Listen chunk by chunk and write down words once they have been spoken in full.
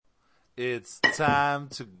It's time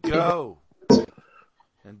to go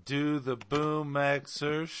and do the Boom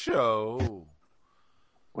Xer show.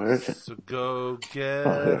 Where is it? So go get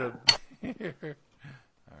a beer.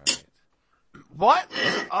 All right. What?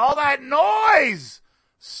 All that noise!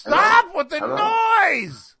 Stop with the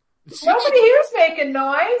noise! Nobody here's making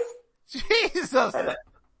noise. Jesus!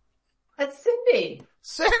 That's Cindy.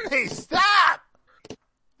 Cindy, stop!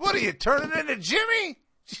 What are you, turning into Jimmy?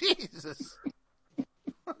 Jesus.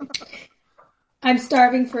 I'm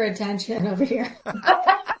starving for attention over here.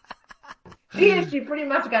 She pretty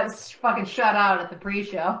much got fucking shut out at the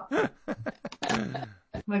pre-show.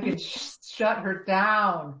 We could shut her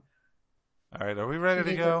down. All right, are we ready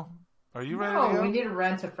to go? Are you ready to go? No, we need to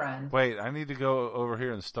rent a friend. Wait, I need to go over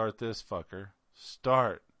here and start this fucker.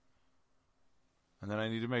 Start. And then I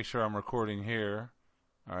need to make sure I'm recording here.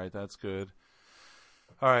 All right, that's good.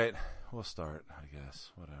 All right, we'll start, I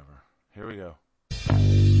guess. Whatever. Here we go.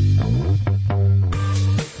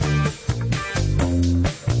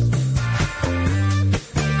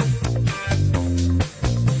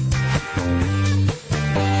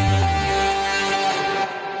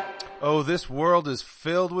 Oh, this world is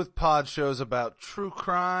filled with pod shows about true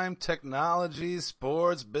crime, technology,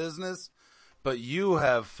 sports, business. But you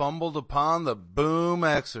have fumbled upon the Boom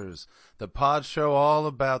Xers, the pod show all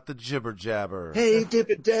about the jibber jabber. Hey,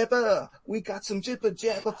 Dibber Dabber, we got some jibber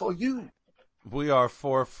jabber for you. We are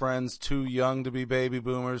four friends too young to be baby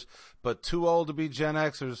boomers, but too old to be Gen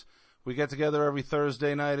Xers. We get together every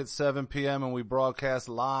Thursday night at 7 p.m. and we broadcast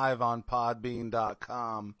live on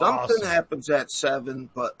podbean.com. Something happens at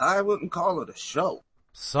 7, but I wouldn't call it a show.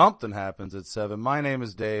 Something happens at 7. My name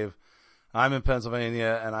is Dave. I'm in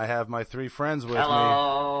Pennsylvania, and I have my three friends with me.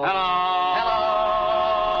 Hello.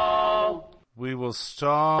 We will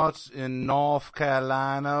start in North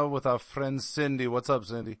Carolina with our friend Cindy. What's up,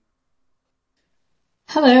 Cindy?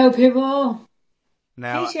 Hello, people.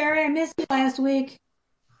 Now, Hey, Sherry, I missed you last week.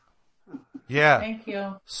 yeah. Thank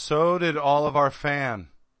you. So did all of our fan.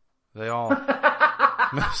 They all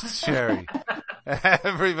missed Sherry.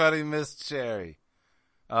 Everybody missed Sherry.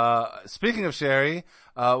 Speaking of Sherry,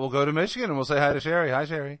 we'll go to Michigan and we'll say hi to Sherry. Hi,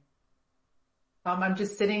 Sherry. I'm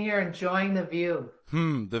just sitting here enjoying the view.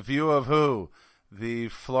 The view of who? The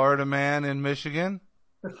Florida man in Michigan?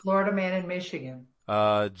 The Florida man in Michigan.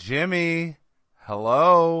 Jimmy.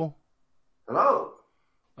 Hello. Hello.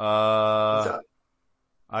 What's up?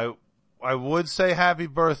 I would say happy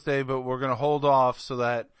birthday, but we're going to hold off so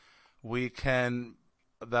that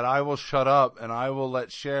I will shut up and I will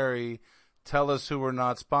let Sherry tell us who we're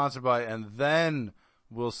not sponsored by, and then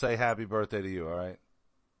we'll say happy birthday to you, all right?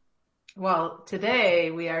 Well, today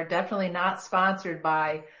we are definitely not sponsored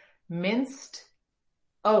by Minced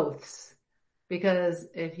Oaths, because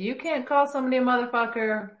if you can't call somebody a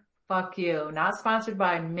motherfucker, fuck you. Not sponsored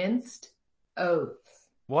by Minced Oaths.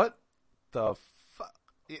 What the fuck?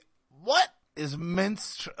 What is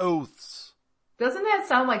Minced Oaths? Doesn't that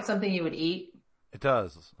sound like something you would eat? It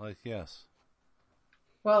does. Yes.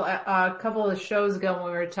 Well, a couple of shows ago when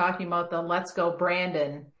we were talking about the Let's Go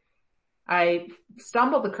Brandon, I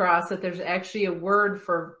stumbled across that there's actually a word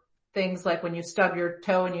for things like when you stub your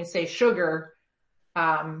toe and you say sugar,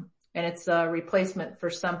 and it's a replacement for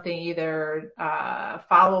something either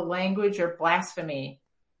foul language or blasphemy,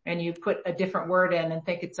 and you put a different word in and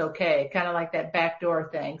think it's okay, kind of like that backdoor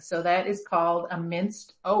thing. So that is called a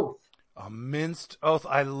minced oath. A minced oath.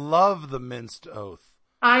 I love the minced oath.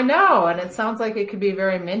 I know, and it sounds like it could be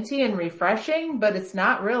very minty and refreshing, but it's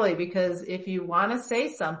not really, because if you want to say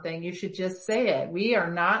something, you should just say it. We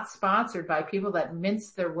are not sponsored by people that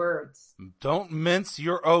mince their words. Don't mince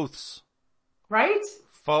your oaths. Right?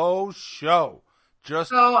 Faux show.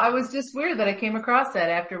 So I was just weird that I came across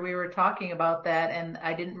that after we were talking about that, and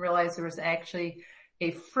I didn't realize there was actually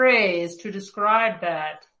a phrase to describe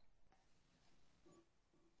that.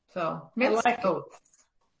 So, minced oaths.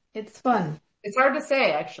 It's fun. It's hard to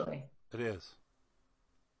say, actually. It is.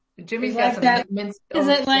 Jimmy's Is got like some minced Is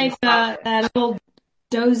oaths. it like that old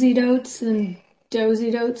Dozy Dotes and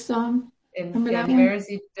Dozy Dotes song? And Remember that one?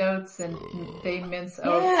 Mersey Dotes and they mince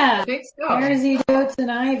oaths. Yeah. I think so. Mersey Dotes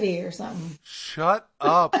and Ivy or something. Shut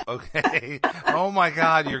up, okay? Oh my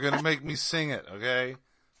God, you're gonna make me sing it, okay?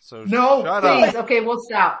 So No, shut please. up. Okay, we'll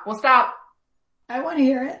stop. I want to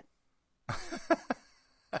hear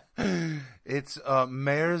it. It's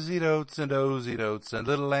mares eat oats and o's eat oats and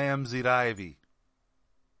little lambs eat ivy.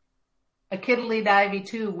 A kiddly divey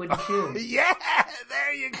too, wouldn't you? Yeah,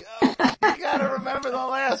 there you go. You gotta remember the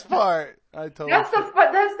last part. That's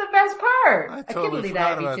the best part. I A totally kiddly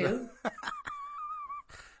forgot divey about too.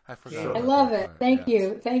 I forgot. I about I love that it. part, Thank yeah.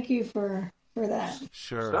 you. Thank you for that.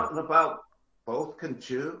 Sure. Something about both can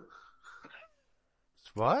chew.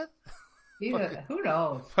 What? Who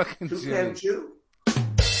knows? Fucking Who Jimmy. can you?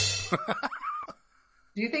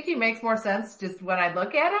 Do you think he makes more sense just when I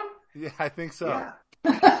look at him? Yeah, I think so. Yeah.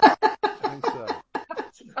 I think so.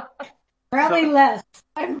 Probably less,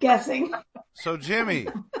 I'm guessing. So, Jimmy,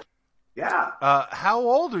 Yeah. how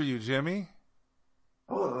old are you, Jimmy?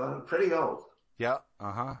 Oh, I'm pretty old. Yeah.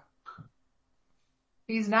 Uh-huh.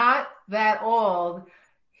 He's not that old.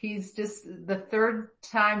 He's just the third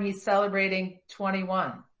time he's celebrating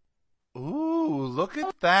 21, Ooh, look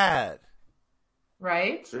at that.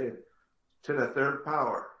 right? See, to the third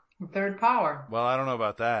power. Third power. Well, I don't know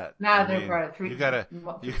about that. Nah, I they're mean, probably three. You gotta think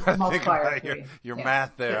multiplier about three. your Yeah.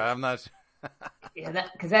 math there. Yeah. I'm not. Yeah,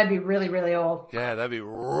 because that'd be really, really old. Yeah, that'd be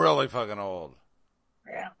really fucking old.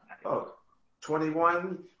 Yeah. Oh,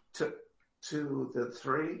 21 to the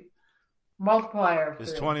 3. Multiplier of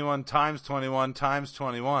It's three. 21 times 21 times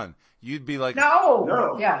 21. You'd be like,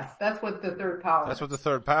 No. Yes, that's what the third power. that's what the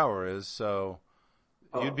third power is. So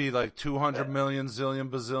Oh. you'd be like 200 million, zillion,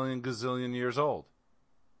 bazillion, gazillion years old.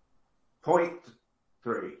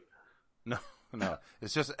 0.3. No,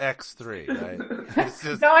 it's just X3, right? It's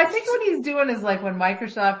just, No, I think what he's doing is like when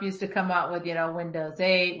Microsoft used to come out with, Windows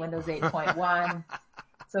 8, Windows 8.1.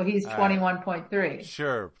 So he's 21.3.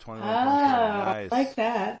 sure, 21. Oh, Nice. I like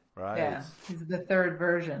that. Right. Yeah, he's the third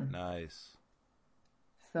version. Nice.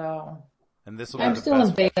 So And this will be I'm the still in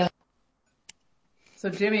best. beta. So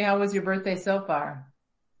Jimmy, how was your birthday so far?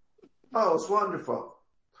 Oh, it's wonderful.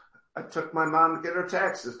 I took my mom to get her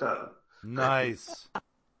taxes done. Nice.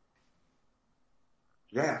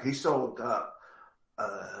 Yeah, he sold,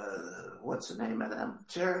 what's the name of them,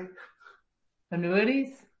 Jerry?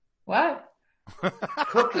 Annuities? What?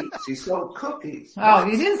 Cookies. He sold cookies. Oh,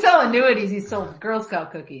 he didn't sell annuities. He sold Girl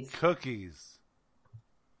Scout cookies. Cookies.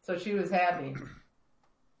 So she was happy.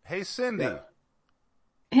 Hey, Cindy. Yeah.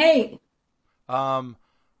 Hey,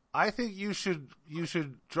 I think you should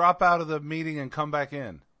drop out of the meeting and come back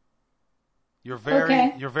in. You're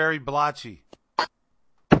Okay. very blotchy.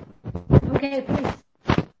 okay, please.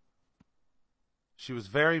 She was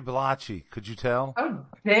very blotchy. Could you tell? How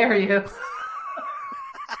dare you?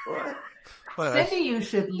 What? Well, Cindy, you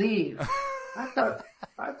should leave. I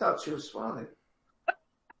thought she was funny.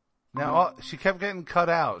 now she kept getting cut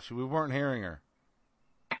out. We weren't hearing her.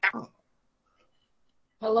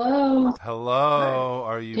 Hello. Hello,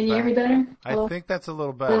 are you? Can you back? hear me better? I Hello? think that's a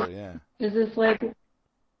little better. Yeah, Is this like...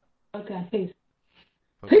 Okay, peace.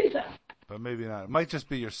 but, Peace. but maybe not. It might just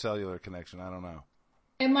be your cellular connection. I don't know.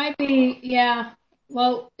 It might be, yeah.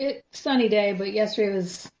 Well, it's sunny day, but yesterday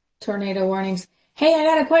was tornado warnings. Hey, I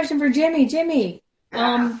got a question for Jimmy. Jimmy,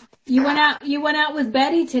 you went out with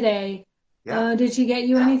Betty today. Yeah. Did she get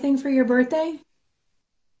you anything for your birthday?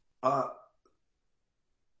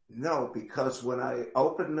 No, because when I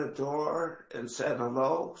opened the door and said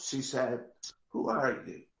hello, she said, "Who are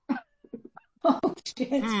you?" Oh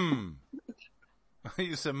shit.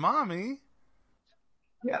 You said, "Mommy."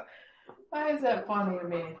 Yeah. Why is that funny to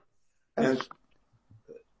me? And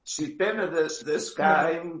she's been with this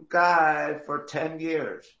guy for 10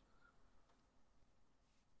 years.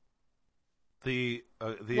 The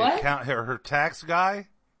What? account her tax guy.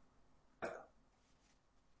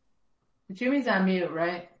 Jimmy's on mute,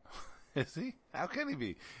 right? Is he? How can he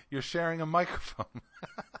be? You're sharing a microphone.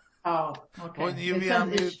 Oh, okay. Wouldn't you It be says- on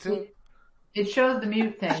mute too? It shows the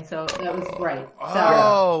mute thing, so that was right. Sorry.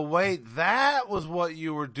 Oh, wait, that was what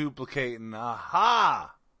you were duplicating.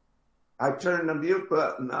 Aha! I turned the mute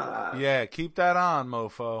button on. Yeah, keep that on,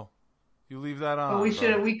 mofo. You leave that on. But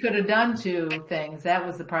bro. we could have done two things. That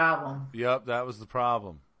was the problem. Yep, that was the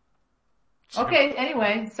problem. Okay,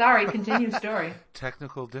 anyway, sorry, continue story.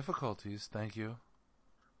 Technical difficulties, thank you.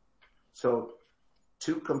 So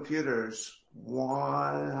 2 computers,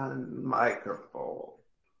 1 microphone.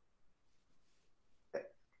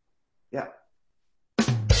 Yeah.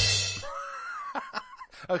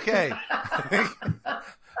 Okay, I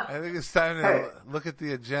think it's time to Hey. look at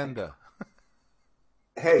the agenda.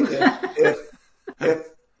 Hey, if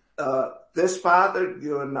this bothered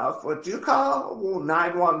you enough, would you call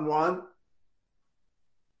 911?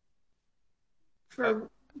 For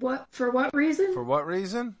what reason? For what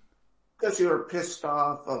reason? Because you were pissed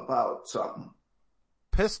off about something.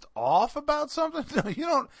 Pissed off about something? No,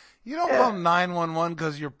 you don't Yeah. call 911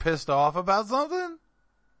 because you're pissed off about something?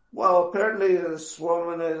 Well, apparently this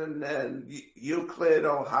woman in Euclid,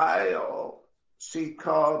 Ohio, she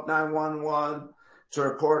called 911 to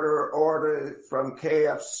report her order from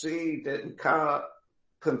KFC didn't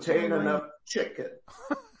contain enough chicken.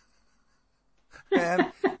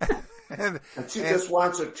 And And she just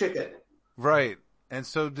wants her chicken. right. And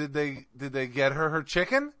so did they get her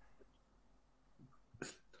chicken?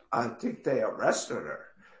 I think they arrested her.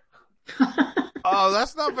 Oh,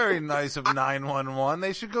 that's not very nice of 911.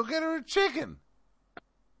 They should go get her a chicken.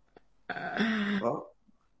 Well,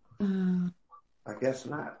 I guess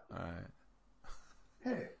not. All right.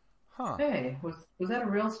 Hey. Huh. Hey, was that a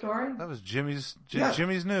real story? That was Jimmy's Yeah.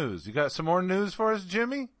 Jimmy's news. You got some more news for us,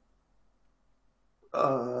 Jimmy?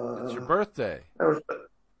 It's your birthday.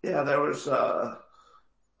 There was a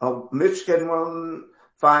Michigan woman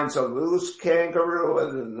finds a loose kangaroo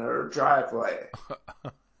in her driveway.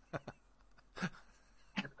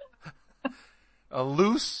 A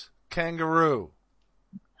loose kangaroo.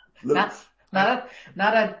 Loose. Not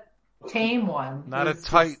a tame one. Not a It's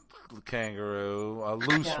tight kangaroo, a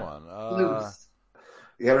loose one. just loose.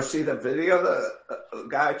 You ever see the video of the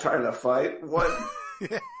guy trying to fight one?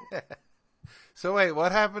 Yeah. So wait,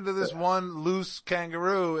 what happened to this one loose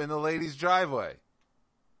kangaroo in the lady's driveway?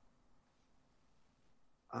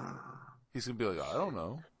 He's going to be like, I don't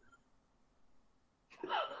know.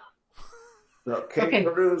 The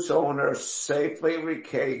kangaroo's owner safely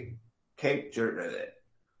captured it.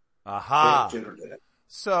 Aha. Captured it.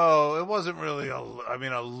 So it wasn't really a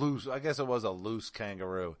loose, I guess it was a loose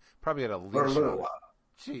kangaroo. Probably had a For a leash little on it. while.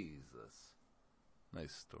 Jesus.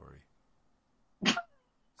 Nice story.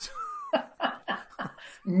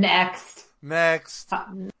 Next. I've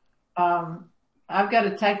got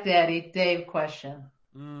a Tech Daddy Dave question.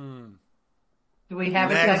 Do we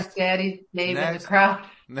have a Tech Daddy Dave in the crowd?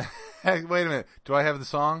 Wait a minute. Do I have the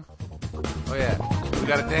song? Oh yeah. We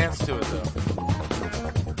got to dance to it though.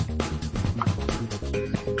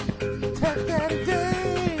 Tech Daddy Dave.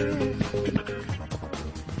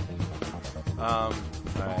 All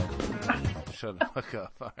right. Shut the fuck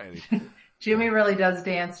up. All righty. Jimmy really does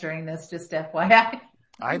dance during this, just FYI.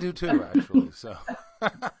 I do too, actually. So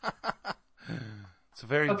it's a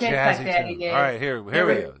very jazzy Daddy tune. Dave. All right, here we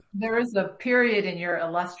go. There was a period in your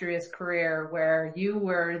illustrious career where you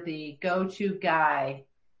were the go-to guy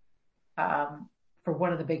for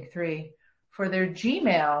one of the big three for their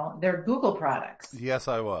Gmail, their Google products. Yes,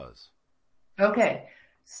 I was. Okay,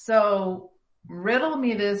 so riddle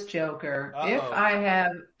me this, Joker. Uh-oh. If I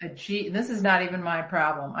have this is not even my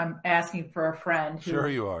problem. I'm asking for a friend who, Sure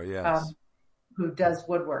you are, yes. Who does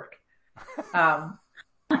woodwork. If I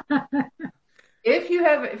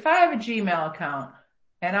have a Gmail account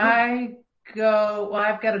and I've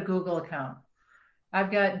got a Google account.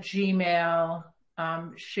 I've got Gmail,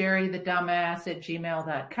 Sherry the Dumbass at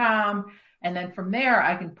gmail.com. And then from there,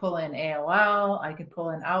 I can pull in AOL, I could pull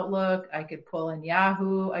in Outlook, I could pull in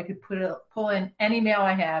Yahoo, I could pull in any mail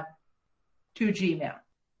I have to Gmail.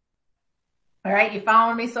 All right, you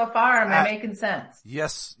following me so far? Am I making sense?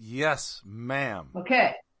 Yes, ma'am.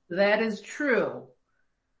 Okay, that is true.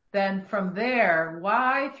 Then from there,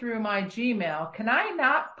 why through my Gmail can I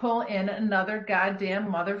not pull in another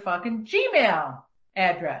goddamn motherfucking Gmail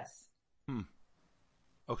address?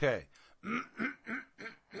 Okay.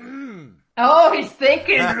 Oh, he's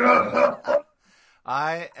thinking.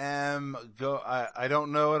 I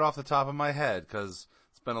don't know it off the top of my head because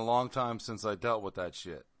it's been a long time since I dealt with that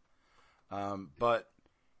shit. But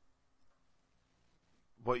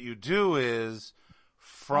what you do is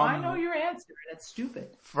I know your answer. That's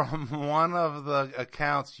stupid. From one of the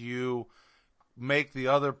accounts, you make the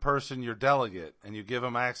other person your delegate and you give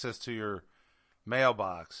them access to your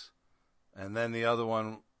mailbox. And then the other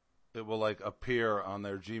one, it will like appear on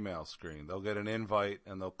their Gmail screen. They'll get an invite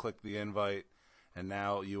and they'll click the invite. And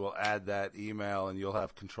now you will add that email and you'll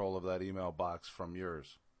have control of that email box from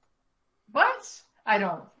yours. What?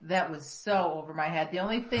 That was so over my head. The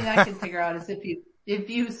only thing I can figure out is if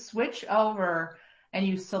you switch over and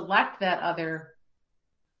you select that other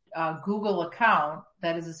Google account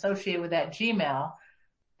that is associated with that Gmail,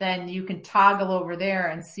 then you can toggle over there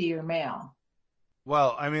and see your mail.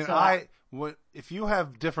 Well, I mean, if you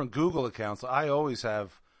have different Google accounts, I always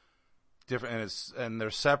have different, and they're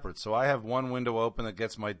separate. So I have one window open that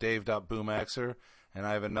gets my Dave.boomxer, and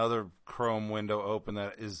I have another Chrome window open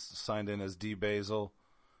that is signed in as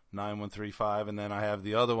dbasil9135, and then I have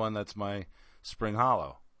the other one that's my Spring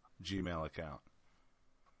Hollow Gmail account.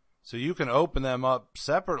 So you can open them up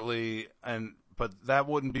separately, but that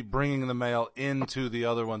wouldn't be bringing the mail into the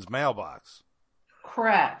other one's mailbox.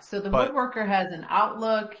 Correct. So the woodworker has an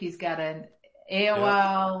Outlook, he's got an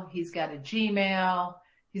AOL, he's got a Gmail,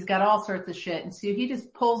 he's got all sorts of shit. And so he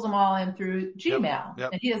just pulls them all in through Gmail.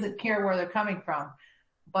 Yep. And he doesn't care where they're coming from.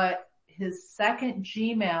 But his second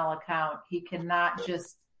Gmail account, he cannot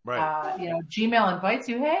just, Gmail invites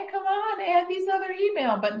you, hey, come on, add these other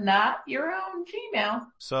email, but not your own Gmail.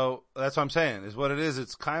 So that's what I'm saying, is what it is.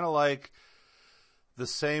 It's kind of like the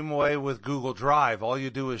same way with Google Drive. All you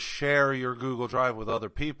do is share your Google Drive with other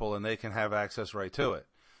people, and they can have access right to it.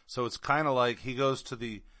 So it's kind of like he goes to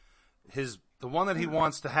the one that he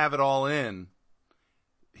wants to have it all in.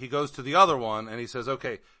 He goes to the other one and he says,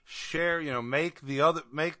 "Okay, share. Make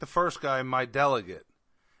the first guy my delegate."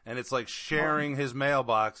 And it's like sharing his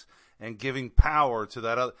mailbox and giving power to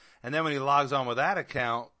that other. And then when he logs on with that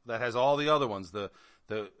account that has all the other ones, the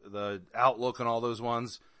Outlook and all those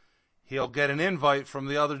ones, he'll get an invite from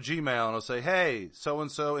the other Gmail and he'll say, "Hey,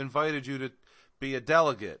 so-and-so invited you to be a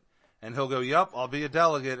delegate." And he'll go, "Yup, I'll be a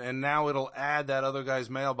delegate." And now it'll add that other guy's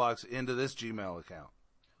mailbox into this Gmail account.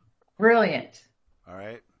 Brilliant. All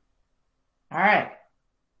right. All right.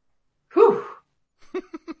 Whew.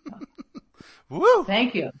 Woo.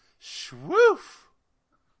 Thank you. Swoof.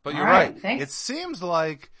 But you're All right. right. Thanks. It seems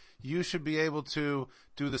like you should be able to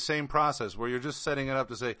do the same process where you're just setting it up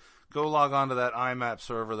to say, "Go log on to that IMAP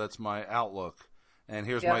server that's my Outlook, and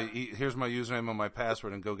here's my username and my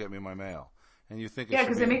password, and go get me my mail." And you think Yeah,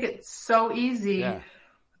 because they make it so easy. Yeah.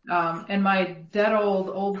 And my dead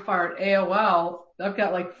old fart AOL, I've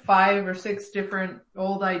got like 5 or 6 different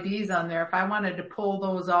old IDs on there. If I wanted to pull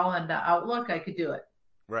those all into Outlook, I could do it.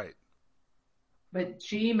 Right. But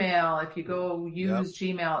Gmail, if you go use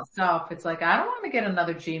Gmail itself, it's like, I don't want to get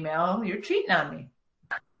another Gmail. You're cheating on me.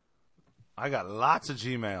 I got lots of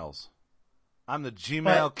Gmails. I'm the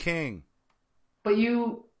Gmail king. But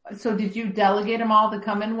so did you delegate them all to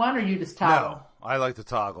come in one, or you just toggle? No, I like to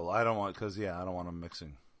toggle. I don't want them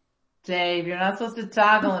mixing. Dave, you're not supposed to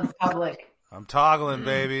toggle in public. I'm toggling,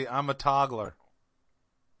 baby. I'm a toggler.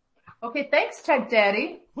 Okay, thanks, Tech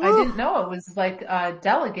Daddy. Woo. I didn't know it was like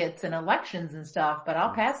delegates and elections and stuff, but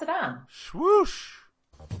I'll pass it on. Swoosh.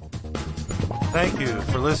 Thank you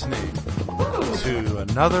for listening to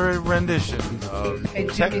another rendition of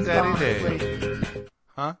Tech Daddy Dave.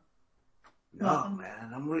 Huh? No,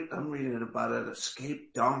 man. I'm reading about an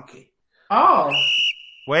escaped donkey. Oh.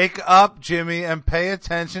 Wake up, Jimmy, and pay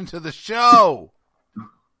attention to the show.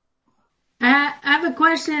 I have a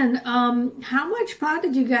question. How much pot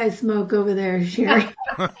did you guys smoke over there, Sherry?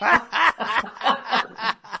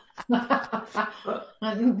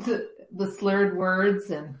 The slurred words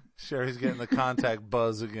and. Sherry's getting the contact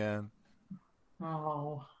buzz again.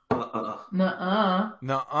 Oh. Nuh-uh.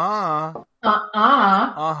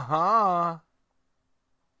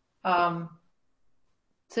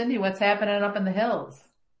 Cindy, what's happening up in the hills?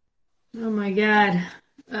 Oh my God.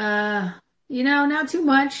 Not too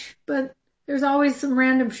much, but there's always some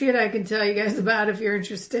random shit I can tell you guys about if you're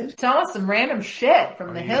interested. Tell us some random shit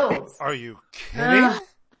from the hills. Are you kidding?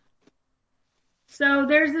 So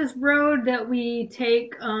there's this road that we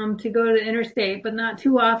take to go to the interstate, but not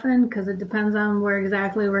too often because it depends on where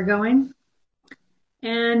exactly we're going.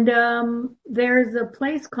 And there's a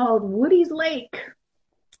place called Woody's Lake,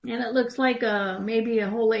 and it looks like maybe a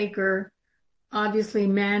whole acre, obviously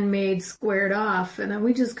man-made, squared off. And then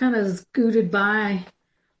we just kind of scooted by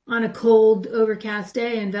on a cold, overcast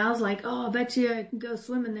day, and Val's like, "Oh, I bet you I can go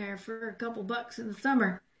swimming there for a couple bucks in the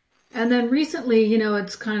summer." And then recently,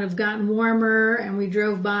 it's kind of gotten warmer, and we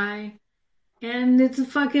drove by, and it's a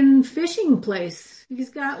fucking fishing place. He's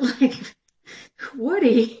got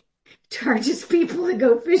Woody charges people to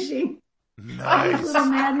go fishing on this little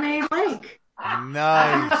man-made lake.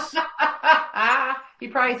 Nice. He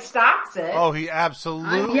probably stocks it. Oh, he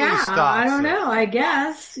absolutely stocks it. I don't know, I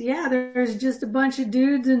guess. Yeah, there's just a bunch of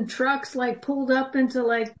dudes in trucks pulled up into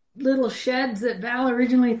little sheds that Val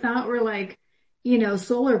originally thought were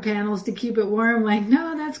solar panels to keep it warm.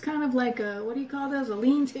 No, that's kind of like what do you call those? A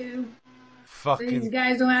lean-to. These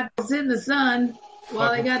guys don't have to sit in the sun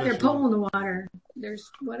while they got their pole in the water. There's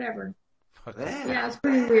whatever. Yeah, it's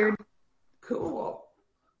pretty weird. Cool.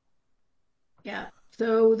 Yeah.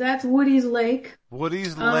 So that's Woody's Lake.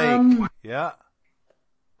 Woody's Lake. Yeah.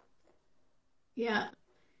 Yeah.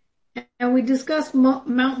 And we discussed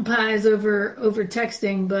mountain pies over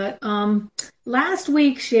texting, but last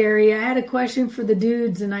week, Sherry, I had a question for the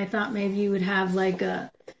dudes, and I thought maybe you would have a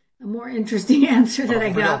more interesting answer that I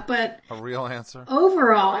got. But a real answer?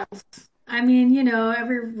 Overalls. I mean,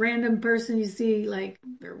 every random person you see,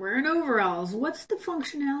 they're wearing overalls. What's the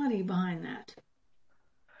functionality behind that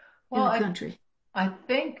in the country? I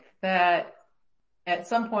think that at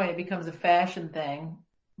some point it becomes a fashion thing.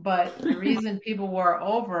 But the reason people wore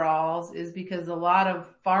overalls is because a lot of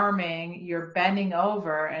farming, you're bending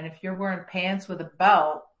over, and if you're wearing pants with a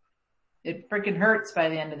belt, it freaking hurts by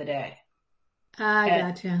the end of the day.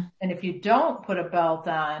 Gotcha. And if you don't put a belt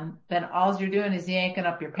on, then all you're doing is yanking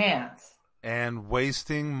up your pants. And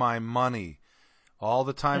wasting my money. All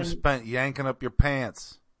the time spent yanking up your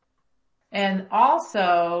pants. And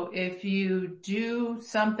also, if you do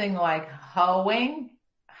something like hoeing,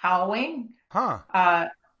 by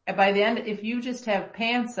the end, if you just have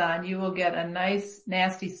pants on, you will get a nice,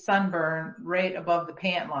 nasty sunburn right above the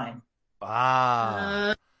pant line.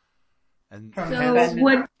 And So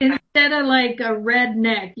would, instead of like a red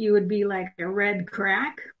neck, you would be like a red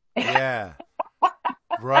crack? Yeah.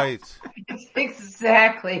 Right.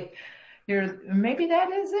 Exactly. Maybe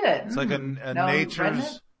that is it. It's like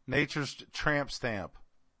a nature's tramp stamp.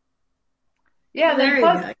 Yeah, there you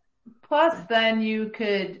go. Plus, then you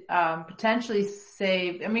could potentially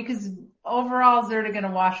save. I mean, because overalls they're going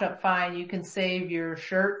to wash up fine. You can save your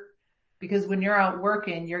shirt because when you're out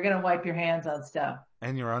working, you're going to wipe your hands on stuff.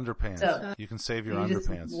 And your underpants. So, you can save your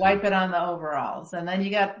underpants. Just wipe it on the overalls, and then you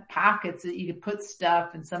got pockets that you can put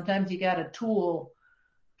stuff. And sometimes you got a tool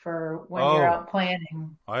for when you're out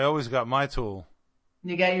planning. I always got my tool.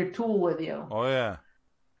 You got your tool with you. Oh yeah.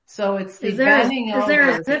 So it's Is there a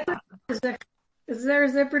zipper? Is there a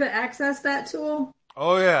zipper to access that tool?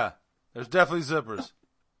 Oh yeah, there's definitely zippers.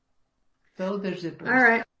 So there's zippers. All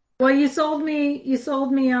right. Well, you sold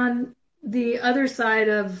me on the other side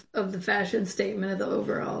of the fashion statement of the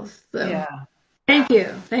overalls. So yeah. Thank you.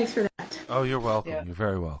 Thanks for that. Oh, you're welcome. Yeah. You're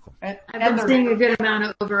very welcome. I've been seeing a good amount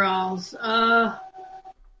of overalls.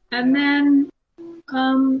 And then,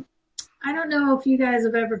 I don't know if you guys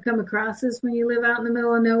have ever come across this when you live out in the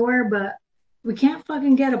middle of nowhere, but we can't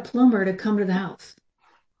fucking get a plumber to come to the house.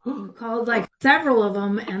 We called like several of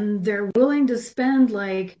them, and they're willing to spend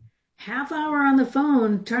like half hour on the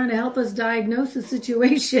phone trying to help us diagnose the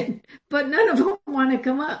situation, but none of them want to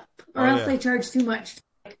come up, or else they charge too much.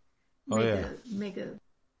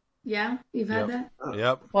 Yeah, you've had that?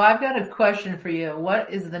 Yep. Well, I've got a question for you.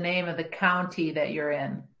 What is the name of the county that you're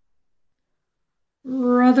in?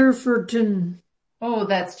 Rutherfordton. Oh,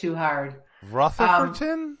 that's too hard.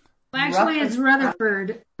 Rutherfordton? Actually, it's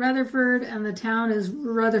Rutherford. Rutherford, and the town is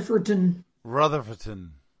Rutherfordton.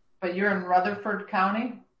 Rutherfordton. But you're in Rutherford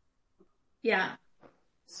County? Yeah.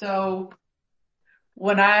 So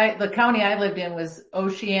the county I lived in was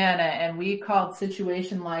Oceana, and we called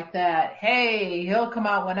situation like that, hey, he'll come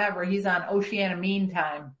out whenever. He's on Oceana mean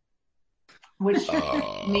time, which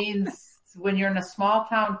means when you're in a small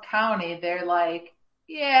town county, they're like,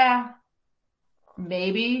 yeah,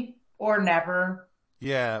 maybe or never.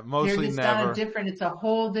 Yeah, mostly You're just never. it's a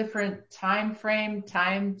whole different time frame,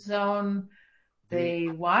 time zone. They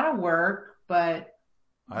want to work, but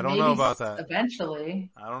I don't know about that. Eventually.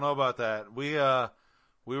 I don't know about that.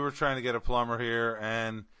 We were trying to get a plumber here,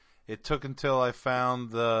 and it took until I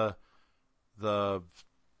found the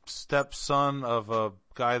stepson of a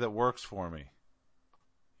guy that works for me.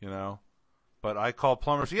 You know? But I call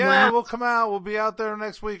plumbers. Yeah, we'll come out. We'll be out there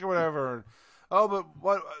next week or whatever. Oh, but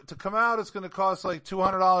what to come out? It's going to cost like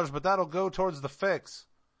 $200, but that'll go towards the fix.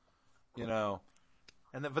 You know,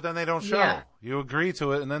 but then they don't show. Yeah. You agree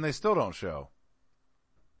to it, and then they still don't show.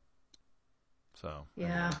 So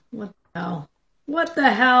yeah, what the hell? What the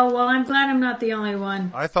hell? Well, I'm glad I'm not the only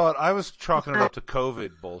one. I thought I was chalking it up to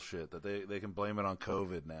COVID bullshit that they can blame it on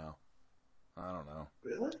COVID now. I don't know.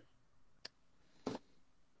 Really?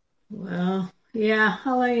 Well, yeah,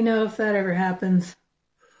 I'll let you know if that ever happens.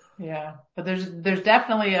 Yeah, but there's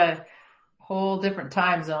definitely a whole different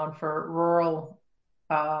time zone for rural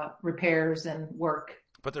repairs and work.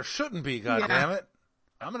 But there shouldn't be, goddammit.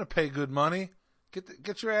 I'm going to pay good money.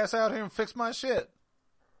 Get your ass out here and fix my shit.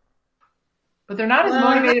 But they're not as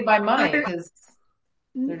motivated by money because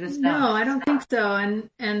they're just not. No, I don't think so.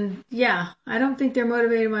 And yeah, I don't think they're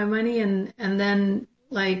motivated by money. And then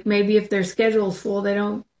like maybe if their schedule's full, they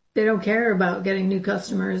don't care about getting new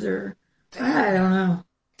customers or I don't know.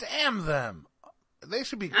 Damn them. They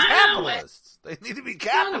should be capitalists. They need to be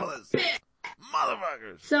capitalists.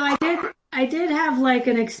 Motherfuckers. So I did have like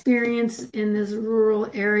an experience in this rural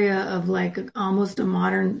area of like almost a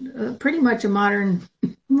modern, pretty much a modern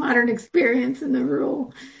experience in the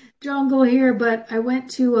rural jungle here. But I went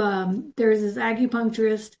to, there's this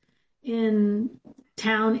acupuncturist in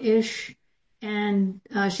town-ish, and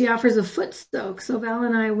she offers a foot soak. So Val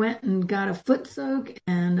and I went and got a foot soak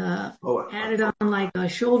and added on like a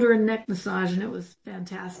shoulder and neck massage, and it was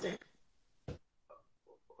fantastic.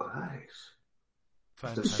 Nice.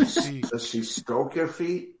 Fantastic. Does she stroke your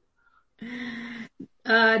feet?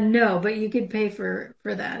 No, but you could pay for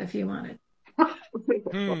that if you wanted.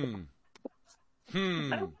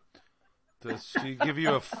 Does she give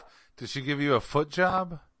you a foot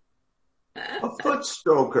job? A foot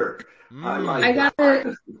stroker. I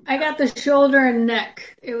got the shoulder and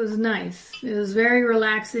neck. It was nice. It was very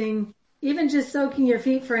relaxing. Even just soaking your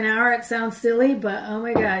feet for an hour, it sounds silly, but oh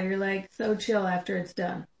my God, you're like so chill after it's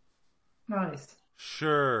done. Nice.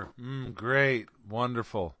 Sure. Great.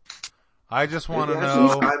 Wonderful. I just want to Maybe I should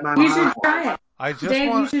know. try my You should mom. try it. I just Dave,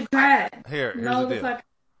 want. you should try it. Here's No, the deal. fuck.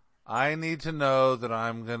 I need to know that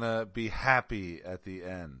I'm gonna be happy at the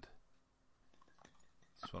end.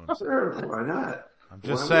 That's what I'm saying. Sure, why not? I'm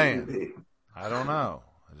just Why saying. wouldn't you I don't know.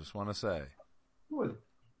 I just want to say. be?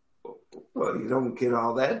 Well, you don't get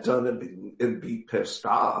all that done and be pissed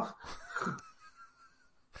off.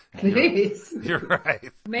 Please. You're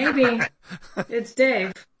right. Maybe. It's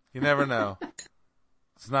Dave. You never know.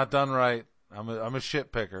 It's not done right. I'm a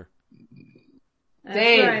shit picker. That's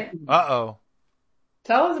Dave. right. Uh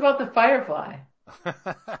Tell us about the Firefly. oh.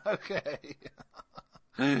 Okay.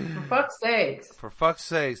 For fuck's sakes. For fuck's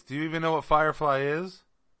sakes, do you even know what Firefly is?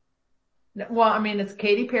 Well, I mean, it's a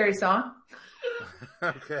Katy Perry song,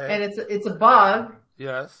 Okay. and it's a bug,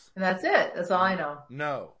 Yes. and that's it. That's all I know.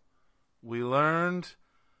 No. We learned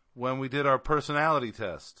when we did our personality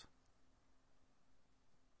test.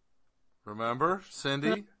 Remember,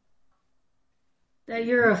 Cindy? That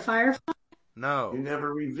you're a firefly? No. You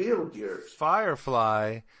never revealed yours.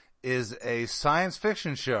 Firefly is a science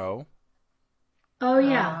fiction show Oh,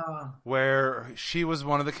 yeah. Ah. where she was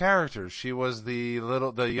one of the characters. She was the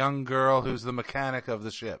young girl who's the mechanic of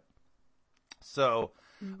the ship. So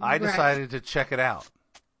I Right. decided to check it out.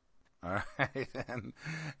 All right.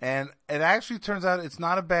 And it actually turns out it's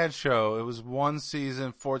not a bad show. It was one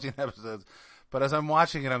season, 14 episodes. But as I'm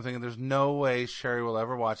watching it, I'm thinking there's no way Sherry will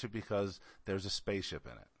ever watch it because there's a spaceship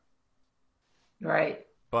in it. Right.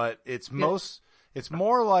 But it's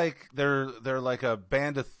more like they're like a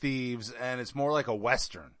band of thieves, and it's more like a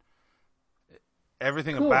Western.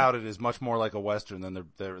 Everything Cool. about it is much more like a Western than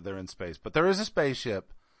they're in space. But there is a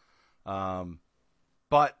spaceship.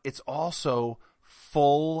 But it's also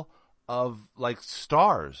full of like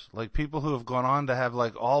stars, like people who have gone on to have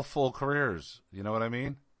like all full careers. You know what I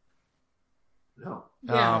mean? No.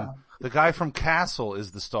 Yeah. The guy from Castle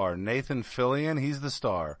is the star. Nathan Fillion, he's the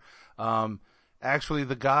star. Actually,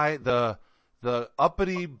 the guy, the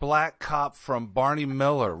uppity black cop from Barney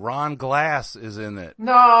Miller, Ron Glass, is in it.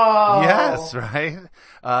 No. Yes,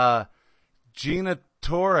 right? Gina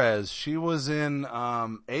Torres, she was in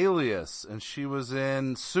Alias, and she was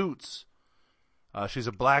in Suits. She's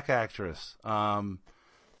a black actress.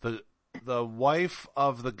 The wife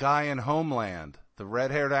of the guy in Homeland, the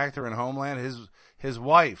red-haired actor in Homeland, his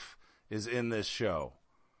wife is in this show.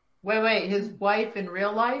 Wait. His wife in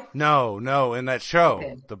real life? No, in that show,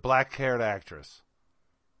 Okay. the black-haired actress.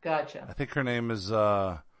 I Gotcha. think her name is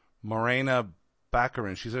Morena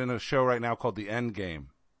Baccarin. She's in a show right now called The End Game.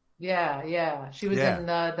 Yeah. She was Yeah. in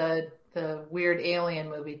the weird alien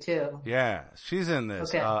movie too. Yeah, she's in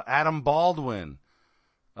this. Okay. Adam Baldwin,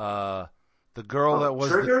 the girl that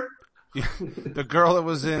was Trigger? the girl that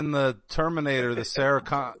was in the Terminator, the Sarah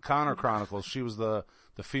Connor Chronicles. She was the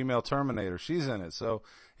female Terminator. She's in it. So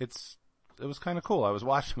it was kind of cool. I was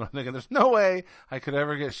watching it, I'm thinking, there's no way I could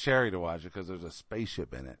ever get Sherry to watch it because there's a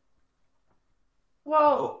spaceship in it.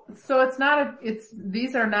 Well, so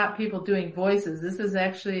these are not people doing voices. This is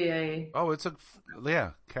actually Oh, it's a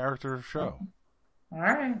character show. all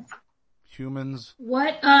right. Humans.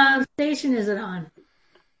 What station is it on?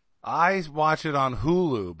 I watch it on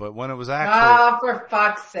Hulu, but when it was actually For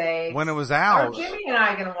fuck's sake. when it was Are out, Jimmy and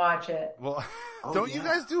I can watch it? well, Oh, don't you yeah.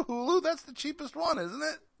 guys do Hulu? That's the cheapest one, isn't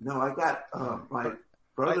it? No, I got, my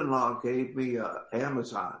brother-in-law gave me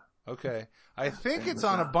Amazon. Okay. I think it's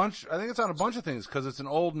on a bunch of things because it's an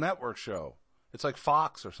old network show. It's like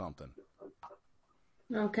Fox or something.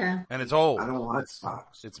 Okay. And it's old. I don't watch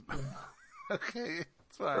Fox. It's okay.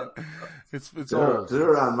 It's fine. It's They're, old.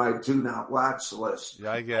 they're on my do not watch list.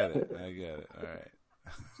 Yeah, I get it.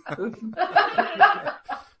 All right.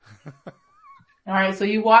 All right, so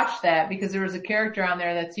you watched that because there was a character on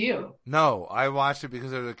there that's you. No, I watched it because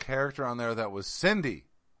there's a character on there that was Cindy.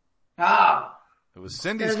 Ah. It was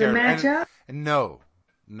Cindy's Does it character. match up? And no.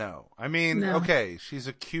 I mean, No. okay, she's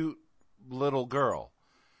a cute little girl.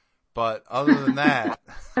 But other than that,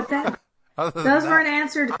 But other than those that, weren't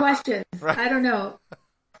answered questions. Right. I don't know.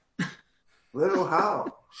 Little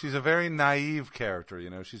how? she's a very naive character, you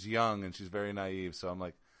know. She's young and she's very naive. So I'm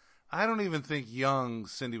like, I don't even think young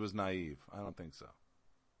Cindy was naive. I don't think so.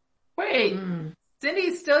 Wait,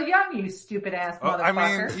 Cindy's still young, you stupid ass Oh,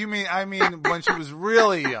 motherfucker. I mean when she was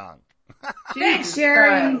really young. Jesus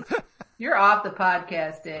Sherry. Christ. You're off the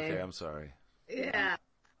podcast, Dave. Okay, I'm sorry. Yeah.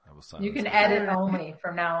 I will silence You can you. edit only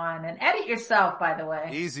from now on, and edit yourself, by the way.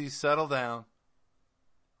 Easy, settle down.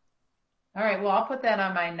 All right, well, I'll put that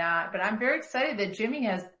on my not, but I'm very excited that Jimmy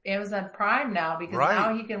has Amazon Prime now because Right.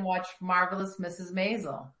 now he can watch Marvelous Mrs.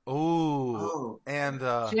 Maisel. Ooh. Oh. And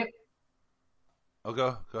Jim, oh,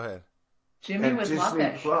 go ahead. Jimmy And would love Disney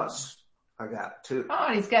that show. Plus, I got too. Oh,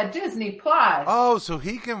 and he's got Disney Plus. Oh, so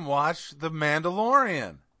he can watch The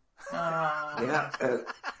Mandalorian. Yeah,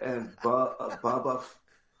 and Boba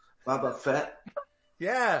Fett.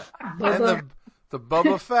 Yeah. Bubba. And the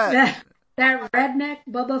Bubba Fett. That redneck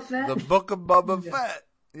Bubba Fett. The Book of Bubba Fett.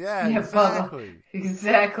 Yeah, Yeah, exactly. Bubba.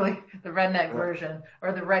 Exactly. The redneck version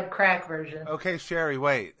or the red crack version. Okay, Sherry,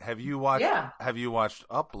 wait. Have you watched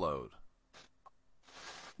Upload?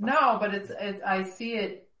 No, but I see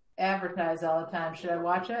it advertised all the time. Should I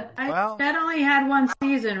watch it? Well- that only had one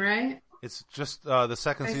season, right? It's just the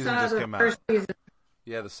second I season saw just the came first out. season.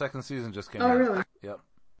 Yeah, the second season just came Oh, out. really? Yep.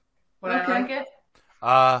 Would Okay. I like it?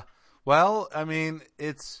 Well, I mean,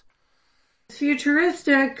 it's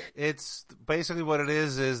Futuristic. basically what it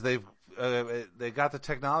is they got the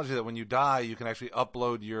technology that when you die, you can actually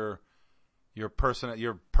upload your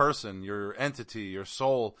entity, your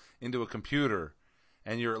soul into a computer,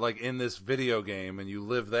 and you're like in this video game and you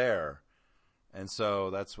live there. And so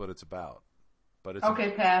that's what it's about. But it's Okay,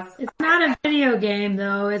 pass. It's not a video game,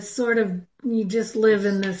 though. It's sort of, you just live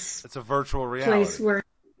in this it's a virtual reality. place where,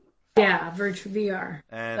 yeah, virtual VR.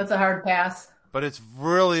 And That's a hard pass. but it's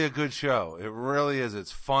really a good show. It really is.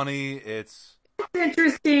 It's funny. It's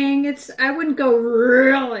Interesting. I wouldn't go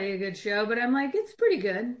really a good show, but I'm like, it's pretty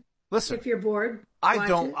good. listen. If you're bored, I watch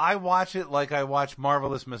don't. it. I watch it like I watch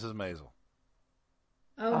Marvelous Mrs. Maisel.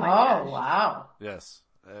 Oh Oh, my gosh. wow. Yes.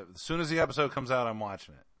 As soon as the episode comes out, I'm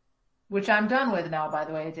watching it. Which I'm done with now, by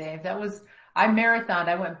the way, Dave. I marathoned.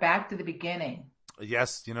 I went back to the beginning.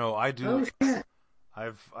 Yes, I do. Oh shit.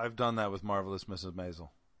 I've done that with Marvelous Mrs. Maisel.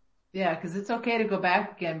 Yeah, because it's okay to go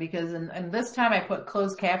back again because, and this time I put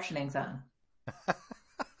closed captionings on.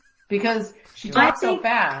 Because she talks so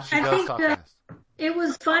fast. She I does think talk that- fast. It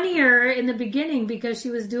was funnier in the beginning because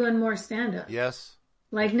she was doing more stand-up. Yes.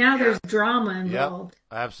 Like now there's drama involved.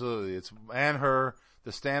 Yep. Absolutely.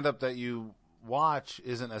 The stand-up that you watch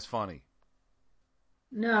isn't as funny.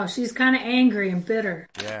 No, she's kind of angry and bitter.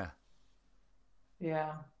 Yeah.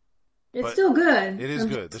 Yeah. It's But still good. It is I'm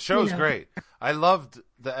good. The just, show's great. I loved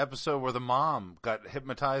the episode where the mom got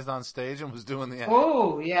hypnotized on stage and was doing the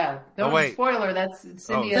Oh, yeah. Don't wait. spoiler. That's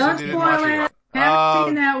Cindy. Don't Cindy didn't watch spoil it it. yet. Haven't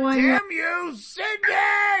seen that one yet. Damn you,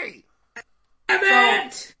 Cindy! Damn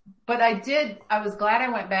it! But I was glad I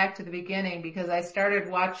went back to the beginning because I started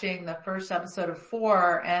watching the first episode of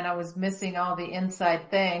 4 and I was missing all the inside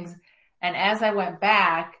things. And as I went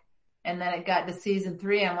back and then it got to season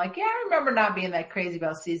 3, I'm like, yeah, I remember not being that crazy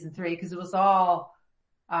about season 3 because it was all,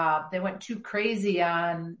 they went too crazy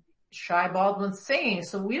on Shy Baldwin singing.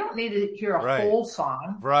 So we don't need to hear a Right. whole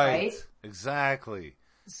song. Right. Exactly.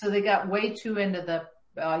 So they got way too into the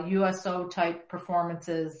USO type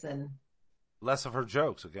performances and Less of her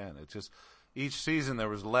jokes again. It just each season there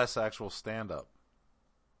was less actual stand-up.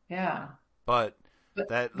 yeah. But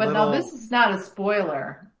no, this is not a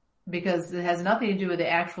spoiler because it has nothing to do with the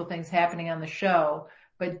actual things happening on the show.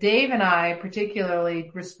 But Dave and I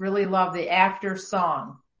particularly just really love the after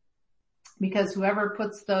song because whoever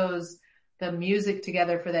puts the music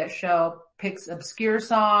together for that show picks obscure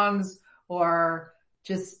songs or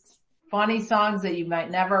just funny songs that you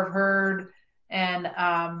might never have heard. And,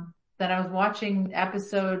 then I was watching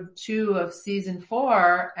episode 2 of season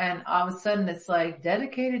 4 and all of a sudden it's like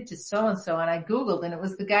dedicated to so-and-so and I Googled and it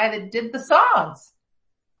was the guy that did the songs.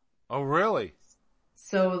 Oh, really?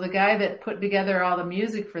 So the guy that put together all the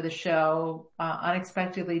music for the show,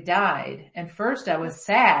 unexpectedly died. And first I was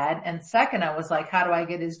sad and second I was like, how do I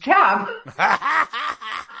get his job?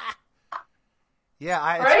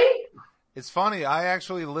 Yeah, Right? It's funny. I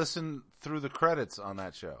actually listened through the credits on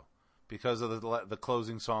that show because of the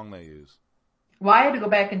closing song they use. Well, I had to go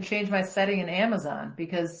back and change my setting in Amazon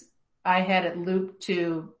because I had it looped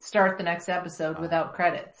to start the next episode without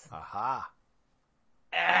credits. Aha.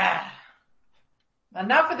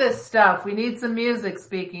 Enough of this stuff. We need some music,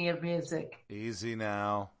 speaking of music. Easy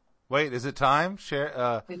now. Wait, is it time? Cindy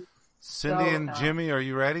and time. Jimmy, are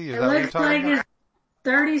you ready? Is It that what you're looks talking like about? it's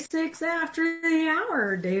 36 after the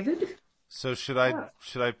hour, David. So should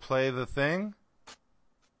I play the thing?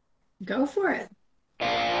 Go for it.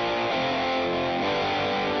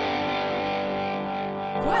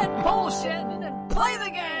 Quit bullshitting and play the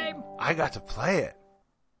game! I got to play it.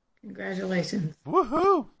 Congratulations.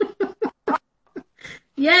 Woohoo!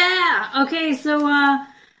 Yeah. Okay. So,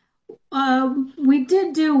 we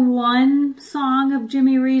did do one song of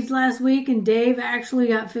Jimmy Reed's last week and Dave actually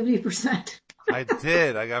got 50%. I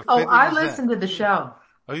did. I got 50%. Oh, I listened to the show.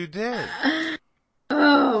 Oh, you did?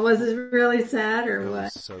 Oh, was it really sad or It what?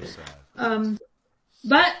 was so sad.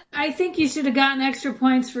 But I think you should have gotten extra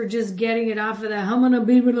points for just getting it off of that humana.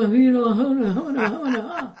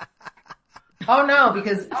 Oh no,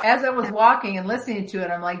 because as I was walking and listening to it,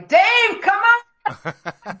 I'm like, Dave, come on!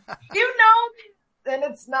 You know, and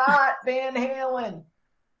it's not Van Halen.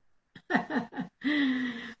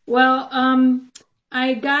 Well,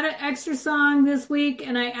 I got an extra song this week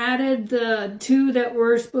and I added the 2 that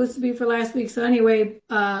were supposed to be for last week. So anyway,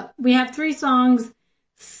 we have 3 songs,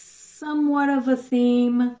 somewhat of a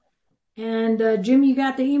theme. And Jim, you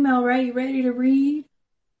got the email, right? You ready to read?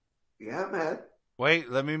 Yeah, man.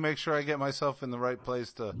 Wait, let me make sure I get myself in the right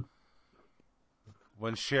place to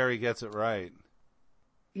when Sherry gets it right.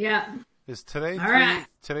 Yeah. Is today All right.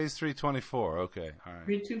 Today's 3/24. Okay, all right.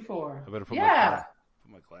 324. I better put Yeah.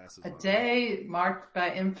 my glasses A on. day marked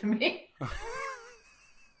by infamy.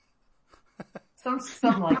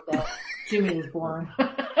 Something like that. Jimmy was born.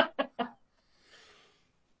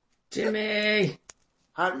 Jimmy.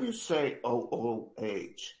 How do you say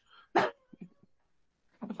OOH?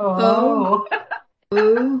 Oh.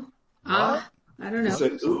 Ooh. What? I don't know. Is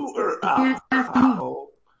it ooh or You can't ask me. oh?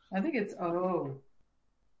 I think it's oh.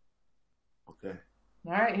 Okay.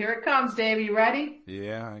 All right, here it comes, Dave. You ready?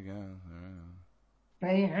 Yeah, I guess.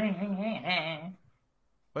 Ready?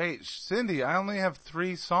 Wait, Cindy, I only have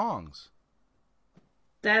 3 songs.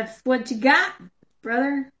 That's what you got,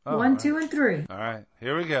 brother. Oh, 1, all 2, and 3. All right,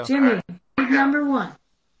 here we go. Jimmy, number 1.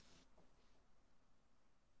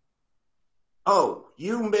 Oh,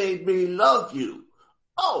 you made me love you.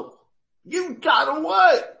 Oh, you got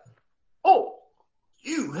away. Oh,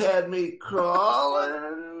 you had me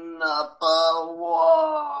crawling up a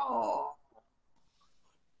wall.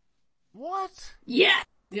 What? Yeah.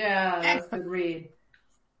 Yeah, that's a good read.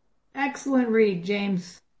 Excellent read,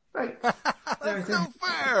 James. Right. That's no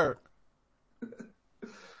fair.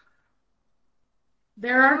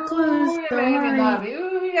 There are clues. Ooh, Don't yeah, worry. love you.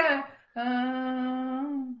 Ooh, yeah.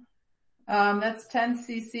 That's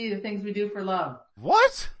 10cc, the things we do for love.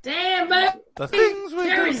 What? Damn, but The things we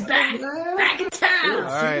Jerry's do. back. Back in town. All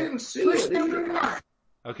right. She didn't see Push it number either. 1.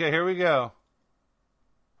 Okay, here we go.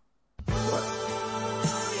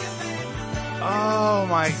 Oh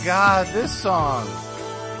my God, this song.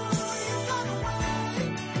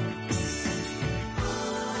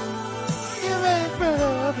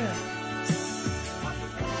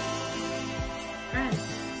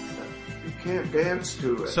 You can't dance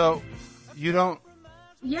to it. So, you don't.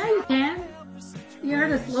 Yeah, you can. You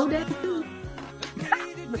heard a slow dance too?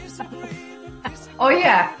 Oh,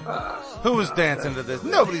 yeah. Who was dancing to this?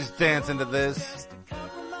 Nobody's dancing to this.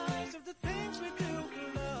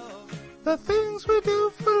 The things we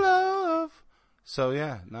do for love. So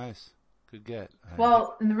yeah, nice. Good get.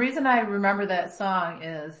 Well, and the reason I remember that song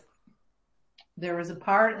is there was a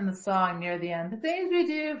part in the song near the end, the things we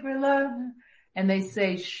do for love, and they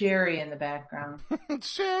say Sherry in the background.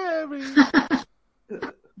 Sherry.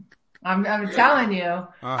 I'm telling you,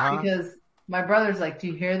 Uh-huh. because my brother's like, do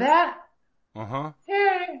you hear that? Uh-huh.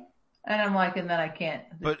 Sherry. And I'm like, and then I can't.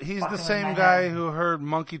 But he's Fucking the with same my guy head. who heard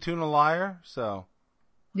Monkey Tuna Liar, so.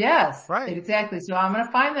 Yes. Right. Exactly. So I'm going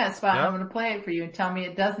to find that spot and Yep. I'm going to play it for you and tell me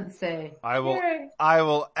it doesn't say I Sherry.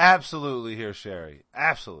 will absolutely hear Sherry.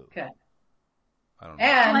 Absolutely. Okay. I don't know.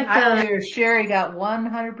 And Like I will the- hear Sherry got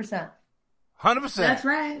 100%. 100%. That's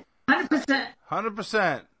right. 100%.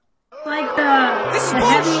 100%. Like the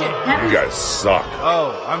heavy. You guys suck.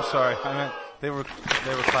 Oh, I'm sorry. I meant they were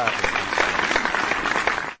clapping.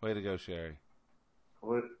 Way to go, Sherry.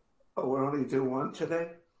 We're only do one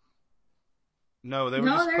today? No, they were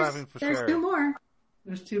No, just clapping for there's Sherry. 2 more.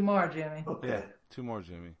 There's 2 more, Jimmy. Okay. Yeah, 2 more,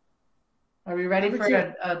 Jimmy. Are we ready Number for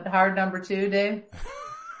 2. a hard number 2, Dave?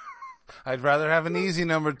 I'd rather have an easy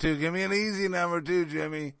number 2. Give me an easy number 2,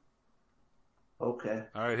 Jimmy. Okay.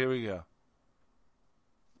 All right, here we go.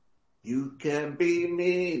 You can be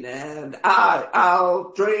mean and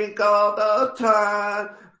I'll drink all the time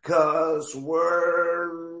 'cause we're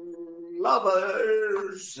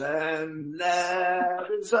lovers and that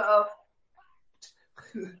is a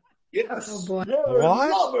yes, Oh, boy. we're What?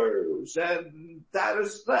 lovers and that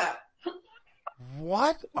is that.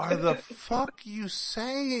 What are the fuck you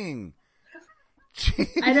saying?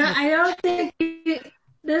 Jeez. I don't think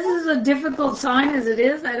this is a difficult song as it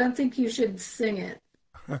is. I don't think you should sing it.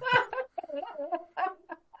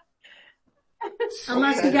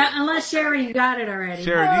 Unless Sherry, you got it already.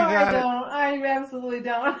 Sherry, No, you I got it? don't. I absolutely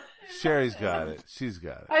don't. Sherry's got it. She's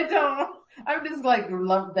got it. I don't. I'm just like,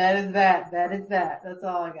 love, that is that. That is that. That's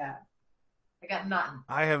all I got. I got nothing.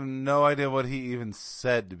 I have no idea what he even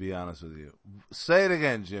said, to be honest with you. Say it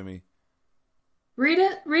again, Jimmy. Read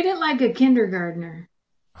it like a kindergartner.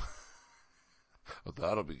 Oh,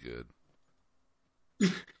 that'll be good.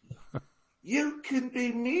 You can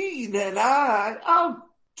be mean and I'll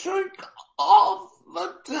drink all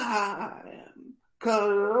the time.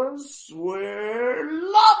 'cause we're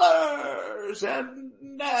lovers, and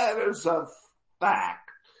that is a fact.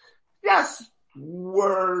 Yes,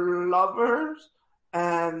 we're lovers,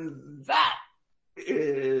 and that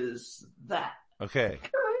is that. Okay.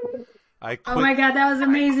 I quit. Oh my God, that was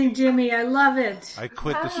amazing, Jimmy. I love it. I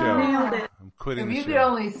quit the show. Nailed it. I'm quitting If the you show. could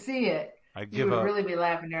only see it, I you give would up. really be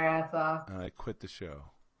laughing your ass off. And I quit the show.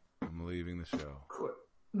 I'm leaving the show. Quit.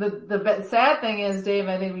 The sad thing is, Dave,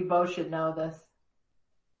 I think we both should know this.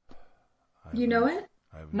 You know it?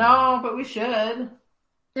 I have No, but we should.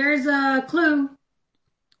 There's a clue.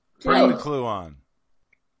 Bring the James. clue on.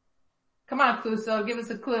 Come on, Cluso, give us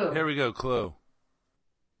a clue. Here we go, clue.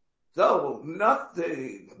 Though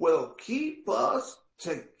nothing will keep us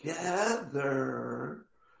together,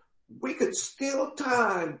 we could steal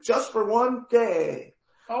time just for one day.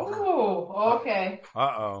 Oh, okay.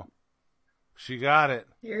 Uh-oh. She got it.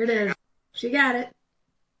 Here it is. She got it.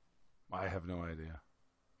 I have no idea.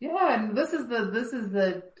 Yeah, and this is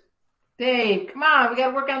the Dave. Come on, we got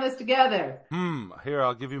to work on this together. Here,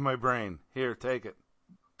 I'll give you my brain. Here, take it.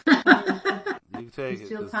 You take it.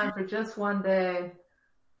 Steal time for just one day.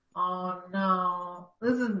 Oh no,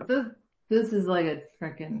 this is like a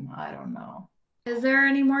freaking, I don't know. Is there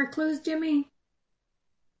any more clues, Jimmy?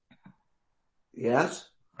 Yes,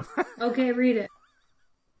 Okay, read it.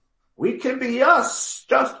 we can be us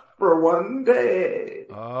just for one day.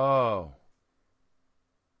 Oh.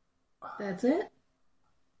 That's it?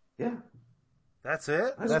 Yeah. That's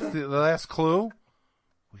it? That's That's it. the last clue?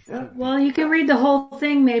 Yeah. Well, you can read the whole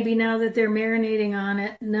thing maybe now that they're marinating on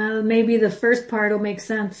it. Now maybe the first part will make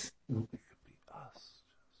sense.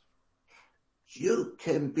 You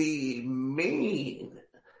can be mean,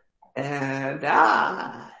 and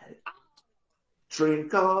I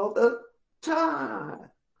drink all the time,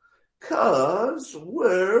 'cause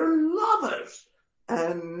we're lovers,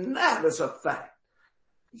 and that is a fact.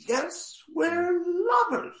 Yes, we're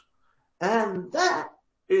lovers, and that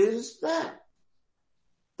is that.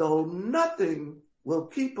 Though nothing will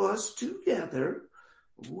keep us together,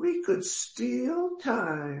 we could steal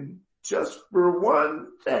time just for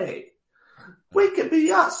one day. We could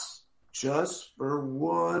be us just for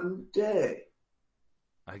one day.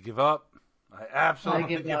 I give up. I absolutely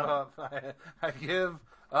give give up. up. I give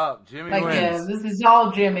up. Jimmy Like, wins. this is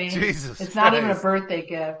all Jimmy. Jesus It's not even a Christ. birthday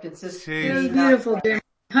gift. It's just It was Jeez. beautiful, Jimmy.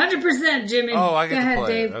 100%, Jimmy. Oh, I get Go to ahead,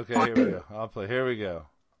 play Dave. it. Okay, here we go. I'll play. Here we go.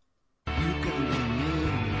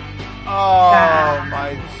 Oh,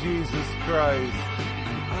 my Jesus Christ.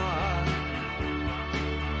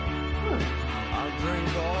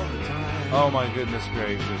 Oh, my goodness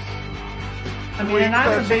gracious. I mean, and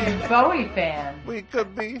I'm a big Bowie fan. We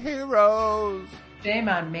could be heroes. Shame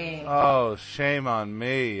on me. Oh, shame on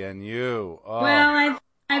me and you. Oh. Well,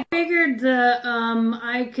 I figured the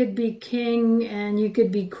I could be king and you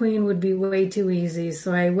could be queen would be way too easy,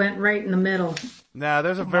 so I went right in the middle. Now,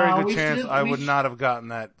 there's a very No, good we chance should- I we would should- not have gotten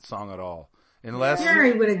that song at all. Unless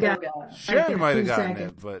Sherry would have got it. Sherry might have 2 gotten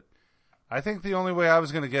seconds. it, but I think the only way I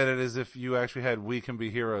was going to get it is if you actually had "We Can Be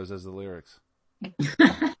Heroes" as the lyrics. And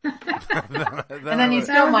then you I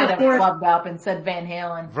still was might have before- clubbed up and said Van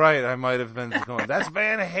Halen. right, I might have been going, "That's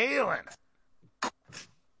Van Halen."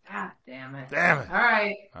 God damn it. Damn it! All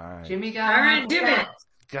right. All right, Jimmy got All right, Jimmy.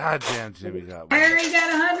 goddamn, Jimmy got one. Harry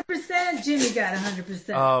got 100%. Jimmy got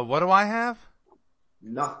 100%. What do I have?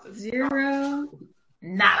 Nothing. 0.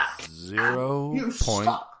 Nada.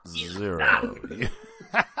 0.0.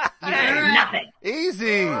 Nothing.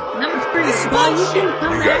 Easy. Number 3. Well, you can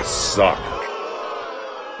come back. Suck.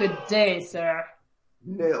 Good day, sir.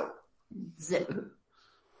 Nil. Zip.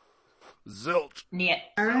 Zilch. Niet.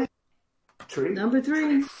 All right. Tree. Number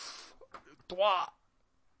 3. Twa.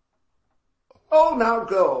 Oh, now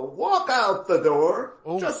go. Walk out the door.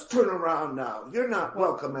 Oh. Just turn around now. You're not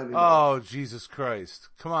welcome anymore. Oh, Jesus Christ!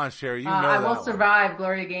 Come on, Sherry, you know I that will one. survive,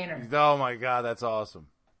 Gloria Gaynor. Oh my God, that's awesome.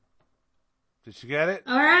 Did she get it?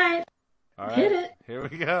 All right. All right. Hit it. Here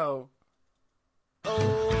we go.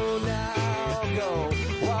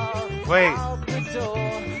 Wait.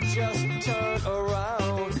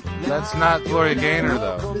 That's not Gloria Gaynor,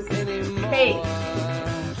 though. Kate.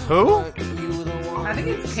 Who? I think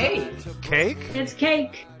it's Kate. Cake? It's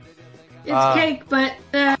cake. It's cake, but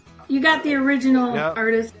you got the original Yep.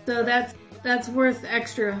 artist, so that's worth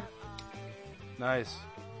extra. Nice.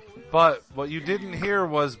 But what you didn't hear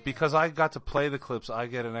was because I got to play the clips, I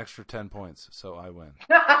get an extra 10 points, so I win.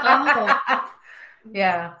 Oh,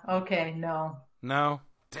 Yeah. Okay. No. No?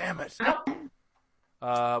 Damn it.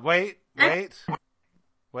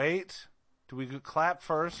 Wait. Do we clap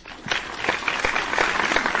first?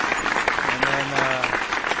 And then,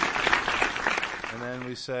 And then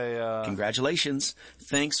we say, Congratulations.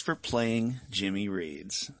 Thanks for playing Jimmy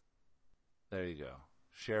Reads. there you go.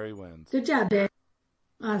 Sherry wins. Good job, Dave.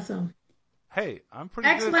 Awesome. Hey, I'm pretty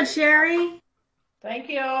Excellent, good. Sherry. Thank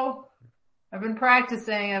you. I've been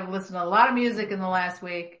practicing. I've listened to a lot of music in the last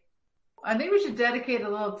week. I think we should dedicate a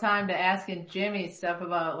little time to asking Jimmy stuff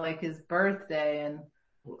about like his birthday. And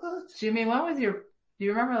What? Jimmy, do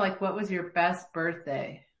you remember like what was your best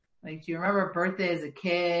birthday? Like, do you remember a birthday as a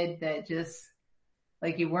kid that just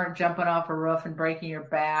like you weren't jumping off a roof and breaking your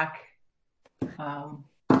back?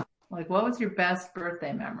 Like what was your best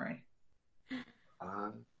birthday memory?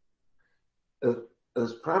 It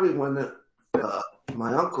was probably when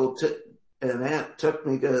my uncle and aunt took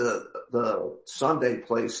me to the Sunday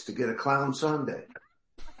place to get a clown sundae.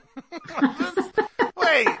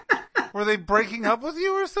 Wait, were they breaking up with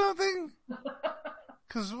you or something?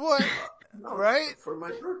 Cause what? No, Right? For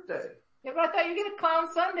my birthday. Yeah, but I thought you get a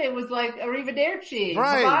clown sundae was like arrivederci.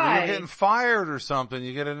 Right, Bye. you're getting fired or something.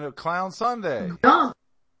 You get a clown Sunday. Dump.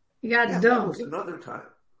 You got Yeah, that dumped. was another time.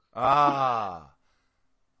 Ah,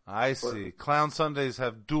 I see. Clown Sundays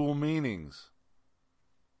have dual meanings.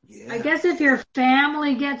 Yeah. I guess if your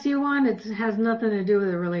family gets you one, it has nothing to do with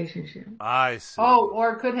a relationship. I see. Oh,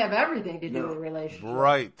 or it could have everything to do No. with a relationship.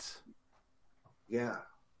 Right. Yeah.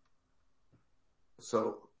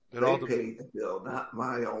 So It they all paid the bill, not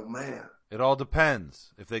my old man. It all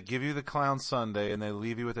depends. If they give you the clown Sunday and they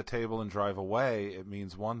leave you at the table and drive away, it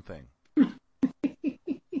means one thing.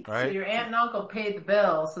 So Right? your aunt and uncle paid the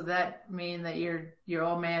bill, so that mean that your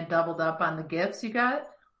old man doubled up on the gifts you got?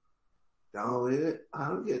 No, I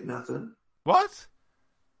don't get nothing. What?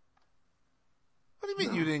 What do you mean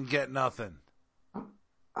No. you didn't get nothing?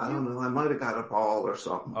 I don't know. I might have got a ball or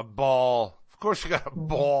something. A ball. Of course you got a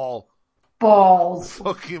ball. Balls.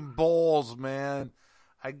 Fucking balls, man.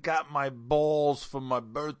 I got my balls for my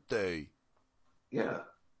birthday. Yeah.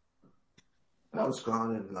 I was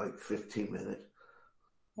gone in like 15 minutes.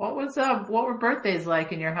 What were birthdays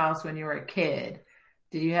like in your house when you were a kid?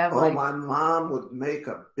 Did you have Oh, my mom would make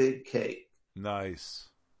a big cake. Nice.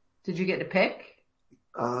 did you get to pick?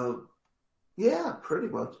 Yeah, pretty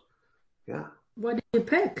much. Yeah. What did you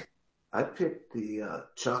pick? I picked the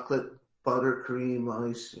chocolate buttercream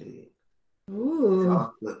icing, Ooh.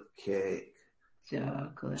 chocolate cake,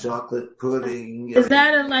 Chocolate. chocolate pudding. Is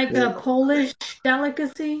that like a Yeah. Polish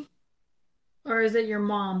delicacy? Or is it your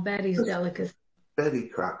mom, Betty's delicacy? Betty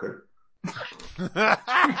Crocker?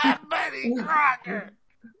 Betty Crocker.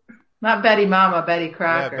 Not Betty Mama, Betty Yeah,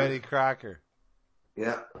 Crocker. Betty Crocker.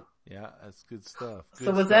 Yeah. Yeah, that's good stuff. Good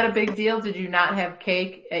So was that a stuff. big deal? Did you not have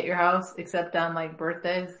cake at your house except on like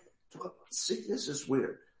birthdays? Well, see, this is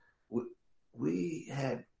weird. We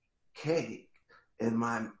had cake and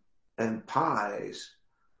pies,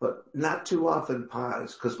 but not too often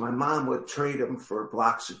pies because my mom would trade them for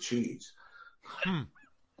blocks of cheese.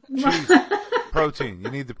 Cheese. Protein.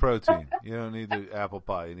 You need the protein. You don't need the apple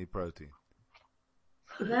pie. You need protein.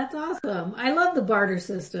 That's awesome. I love the barter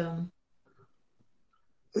system.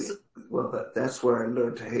 Well, that's where I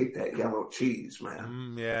learned to hate that yellow cheese,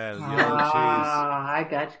 man. Yeah, the yellow cheese. I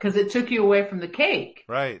got you. Because it took you away from the cake.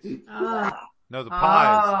 Right. Ah. No, the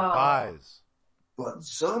pies. Oh. The pies. But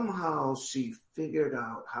somehow she figured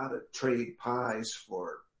out how to trade pies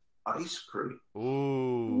for ice cream.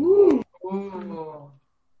 Ooh. Ooh. Ooh.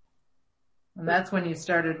 And that's when you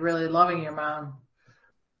started really loving your mom.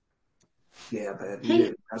 Yeah, man.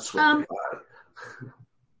 Hey, That's what the pie.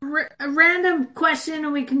 A random question,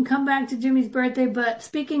 and we can come back to Jimmy's birthday, but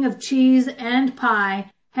speaking of cheese and pie,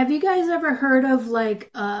 have you guys ever heard of like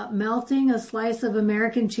melting a slice of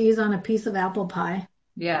American cheese on a piece of apple pie?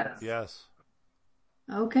 Yes. Yes.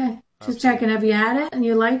 Okay. Just Absolutely. checking. Have you had it and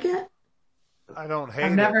you like it? I don't hate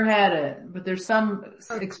I've it. never had it, but there's some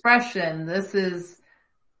expression. This is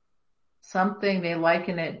something they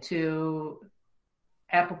liken it to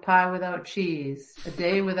apple pie without cheese. A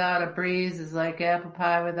day without a breeze is like apple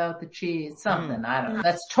pie without the cheese. Something. I don't know.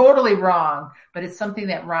 That's totally wrong, but it's something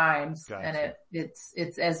that rhymes. Gotcha. And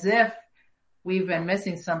it's as if we've been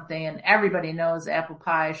missing something and everybody knows apple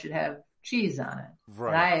pie should have cheese on it.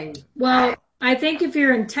 Right. And Well, I think if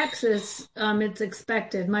you're in Texas, it's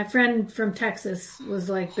expected. My friend from Texas was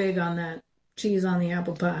like big on that cheese on the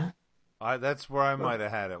apple pie. That's where I might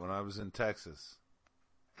have had it when I was in Texas.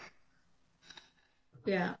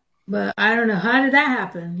 Yeah. But I don't know. How did that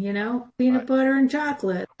happen? You know, peanut butter and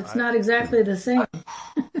chocolate. It's not exactly the same.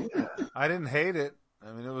 I didn't hate it.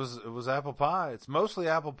 I mean, it was apple pie. It's mostly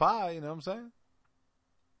apple pie. You know what I'm saying?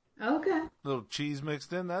 Okay. Little cheese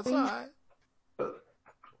mixed in. That's all right.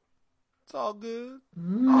 It's all good.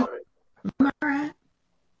 All right. All right.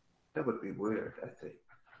 That would be weird, I think.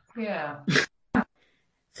 yeah.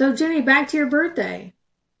 So Jimmy, back to your birthday.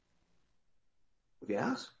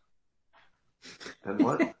 Yes. And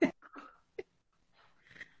what?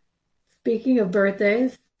 Speaking of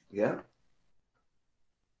birthdays. Yeah.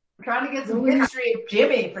 We're trying to get some history of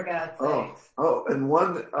Jimmy, for God's sakes. Oh, and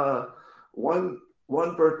one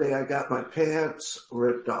birthday I got my pants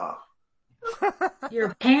ripped off.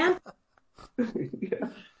 Your pants? Yeah.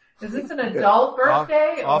 Is this an adult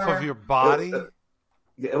birthday? Off of your body?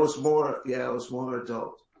 It was more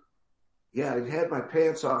adult. Yeah, I had my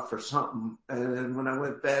pants off for something, and then when I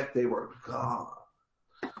went back, they were gone.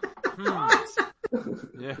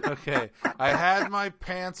 Yeah, okay. I had my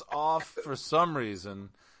pants off for some reason,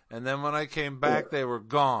 and then when I came back, they were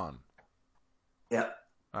gone. Yeah.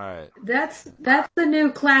 All right. That's the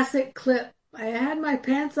new classic clip. I had my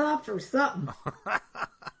pants off for something.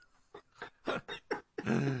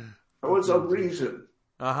 There was a reason.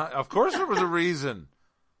 Of course there was a reason.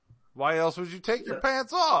 Why else would you take your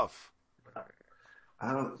pants off?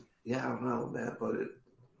 I don't know, man, but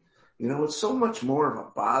it's so much more of a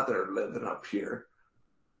bother living up here.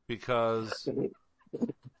 Because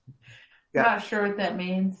Not sure what that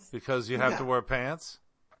means. Because you have to wear pants?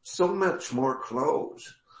 So much more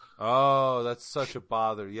clothes. Oh, that's such a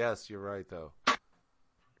bother. Yes, you're right, though.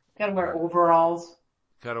 Gotta wear overalls.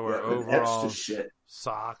 Gotta wear and overalls, extra shit.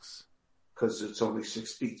 socks. Because it's only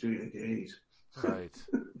 63 degrees. Right.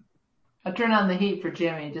 I turn on the heat for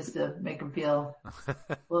Jimmy just to make him feel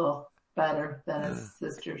a little better than his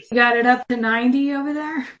sisters. You got it up to 90 over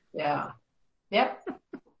there? Yeah. Yep.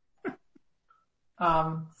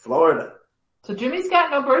 Florida. So Jimmy's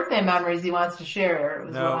got no birthday memories he wants to share.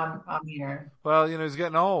 Is No. what I'm hearing. Well, he's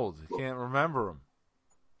getting old. You can't remember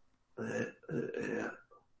them.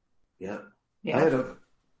 Yeah. Yeah. I had a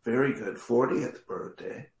very good 40th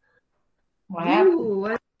birthday. What happened?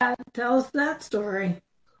 Ooh, tell us that story.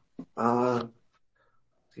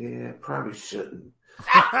 Yeah, probably shouldn't.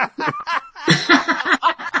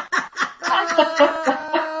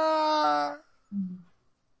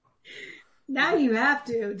 Now you have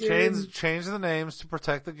to, dude. Change the names to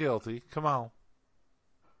protect the guilty. Come on.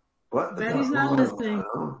 What? Betty's not listening.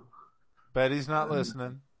 Betty's not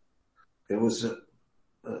listening. It was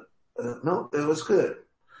no, it was good.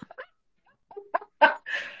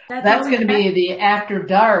 That's going to be the After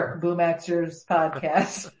Dark Boom Xers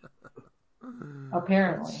podcast.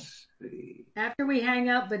 Apparently. After we hang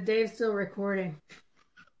up, but Dave's still recording.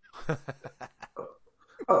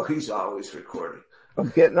 Oh, he's always recording. I'm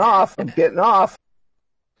getting off.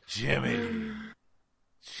 Jimmy.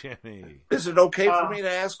 Is it okay for me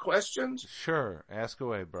to ask questions? Sure. Ask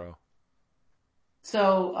away, bro.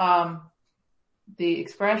 So, the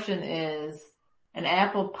expression is an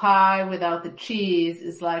apple pie without the cheese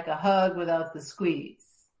is like a hug without the squeeze.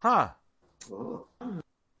 Huh. Oh.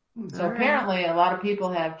 So apparently a lot of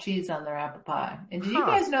people have cheese on their apple pie. And did you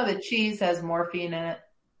guys know that cheese has morphine in it?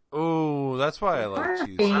 Oh, that's why I like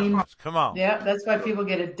cheese. Morphine. Come on. Yeah, that's why people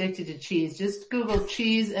get addicted to cheese. Just Google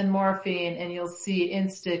cheese and morphine and you'll see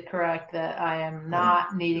instant correct that I am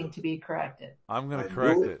not needing to be corrected. I'm going to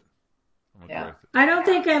correct it. Yeah. I don't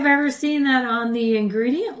think I've ever seen that on the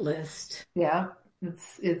ingredient list. Yeah.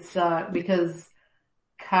 It's because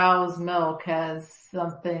cow's milk has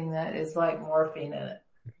something that is like morphine in it.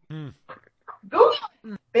 Google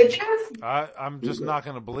it, bitches. I'm just not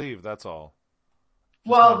going to believe, that's all.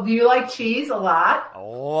 Well, do you like cheese a lot? I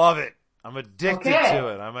love it. I'm addicted Okay. to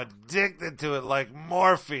it. I'm addicted to it like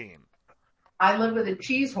morphine. I live with a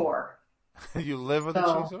cheese whore. You live with a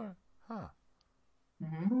So- cheese whore? Huh.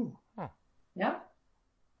 Mm-hmm. Huh. Yeah.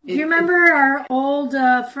 Do you remember our old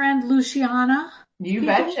friend Luciana? You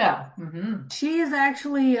betcha. Mm-hmm. She is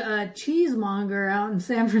actually a cheesemonger out in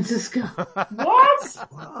San Francisco. What?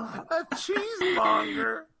 A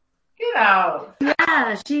cheesemonger. Get out.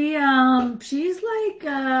 Yeah, she's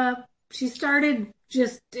like, she started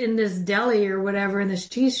just in this deli or whatever in this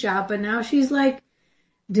cheese shop, but now she's like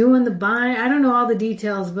doing the buying. I don't know all the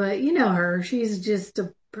details, but you know her. She's just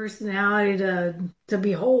a personality to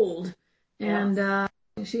behold. And,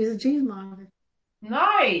 she's a cheesemonger.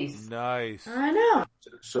 Nice. Nice. I know.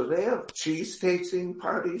 So they have cheese tasting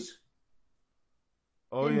parties?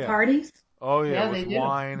 Oh, In yeah. parties. Oh, yeah. Yeah, with they do.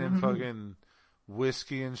 wine and Mhm. fucking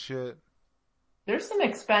whiskey and shit. There's some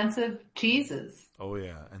expensive cheeses. Oh,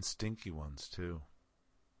 yeah. And stinky ones, too.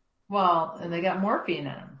 Well, and they got morphine in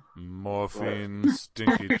them. Morphine,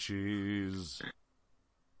 stinky cheese.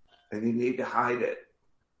 And you need to hide it.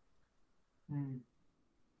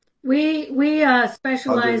 We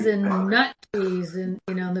specialize in Other- nut cheese in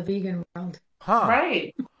the vegan world. Huh.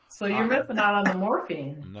 Right. So you're missing out on the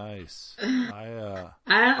morphine. Nice.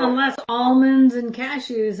 Unless almonds and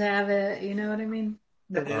cashews have it, you know what I mean?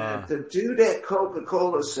 And the dude at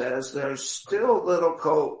Coca-Cola says there's still little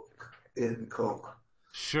Coke in Coke.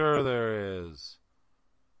 Sure there is.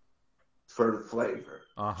 For the flavor.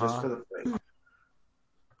 Just for the flavor.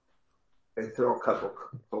 They throw a couple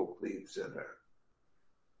Coke leaves in there.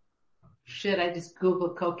 Shit, I just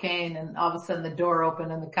Googled cocaine and all of a sudden the door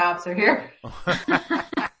opened and the cops are here.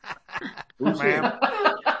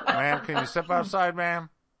 Ma'am, can you step outside, ma'am?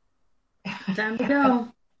 Time to go.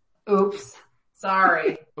 Oops.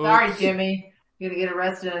 Sorry. Sorry, Jimmy. You're going to get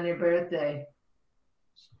arrested on your birthday.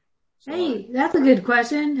 Hey, that's a good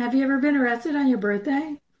question. Have you ever been arrested on your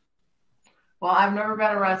birthday? Well, I've never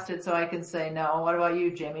been arrested, so I can say no. What about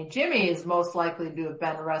you, Jimmy? Jimmy is most likely to have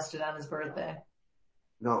been arrested on his birthday.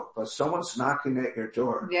 No, but someone's knocking at your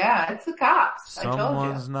door. Yeah, it's the cops.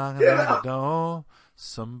 Someone's knocking at the door.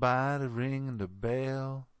 Somebody ringing the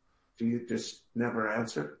bell. Do you just never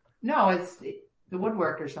answer? No, it's the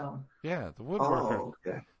woodworker's home. Yeah, the woodworker. Oh,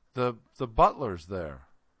 okay. The butler's there.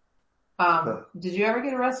 Did you ever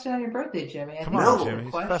get arrested on your birthday, Jimmy? Come on,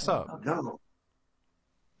 Jimmy. Fess up. Okay. No.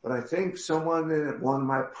 But I think someone at one of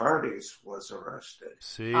my parties was arrested.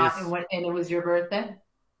 See? And it was your birthday?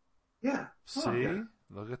 Yeah. See? Okay.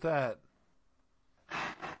 Look at that.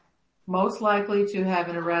 Most likely to have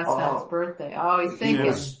an arrest on his birthday. Oh, he's thinking. He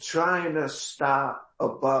was trying to stop a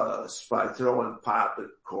bus by throwing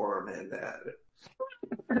popcorn in at it.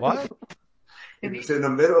 What? He was in the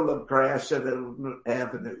middle of Gratiot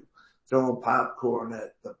Avenue throwing popcorn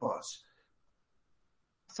at the bus.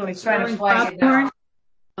 So he's trying to flag it down.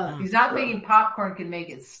 He's not thinking popcorn can make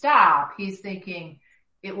it stop. He's thinking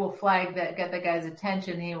it will get the guy's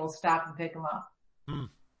attention. He will stop and pick him up.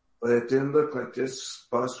 But it didn't look like this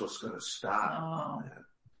bus was going to stop.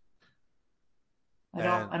 Oh.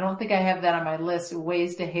 I don't think I have that on my list.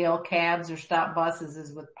 Ways to hail cabs or stop buses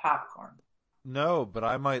is with popcorn. No, but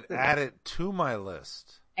I might add it to my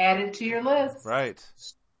list. Add it to your list. Right.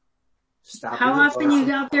 How often you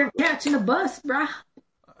out there catching a bus, brah?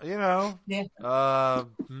 You know,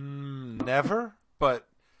 never. But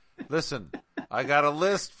listen, I got a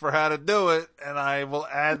list for how to do it, and I will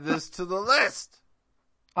add this to the list.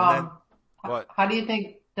 What? How do you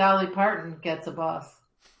think Dolly Parton gets a bus?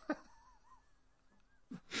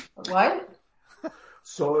 What?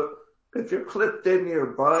 So if you're clipped in your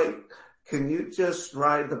bike, can you just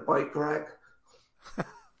ride the bike rack?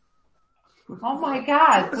 Oh my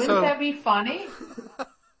God. Wouldn't that be funny?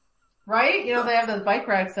 Right? You know, they have those bike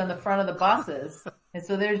racks on the front of the buses. And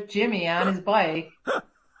so there's Jimmy on his bike,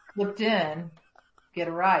 flipped in, get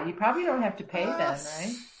a ride. You probably don't have to pay then,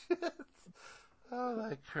 right? Oh,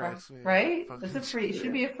 that cracks me. Right? It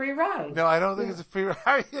should be a free ride. No, I don't think it's a free ride.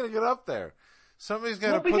 How are you going to get up there? Somebody's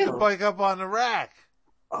got to put the bike up on the rack.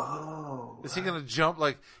 Oh. Is he going to jump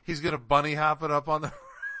like he's going to bunny hop it up on the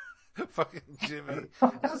fucking Jimmy?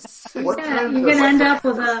 You're going to end up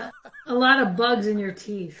with a lot of bugs in your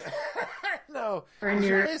teeth. No. Or in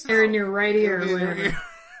your right ear or whatever.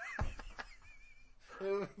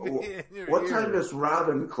 What time does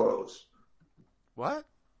Robin close? What?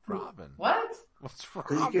 Robin? What? What's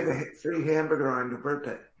Robin? Because you get a free hamburger on your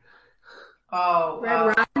birthday. Oh,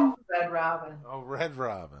 Red Robin? Red Robin. Oh, Red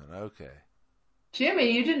Robin. Okay.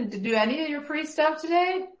 Jimmy, you didn't do any of your free stuff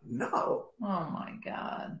today? No. Oh my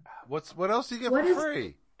God. What else do you get for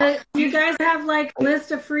free? Do you guys have like a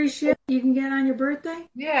list of free shit you can get on your birthday?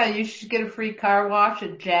 Yeah, you should get a free car wash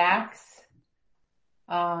at Jack's.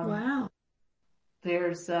 Wow.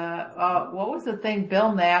 There's what was the thing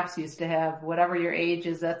Bill Naps used to have? Whatever your age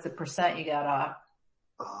is, that's the percent you got off.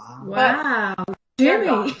 Wow.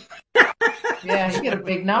 Jimmy. Yeah, you get a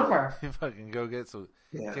big number. You fucking go get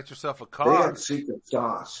yourself a They car. have secret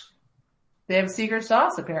sauce. They have secret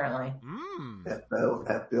sauce apparently. At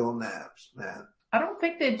Bill Naps, man. I don't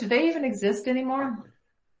think do they even exist anymore?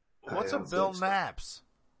 What's a Bill Naps?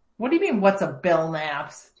 What do you mean, what's a Bill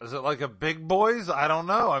Naps? Is it like a Big Boys? I don't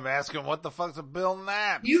know. I'm asking what the fuck's a Bill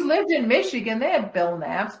Naps? You lived in Michigan. They had Bill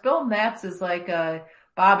Naps. Bill Naps is like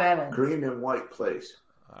Bob Evans. Green and white place.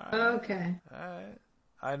 Right. Okay. All right.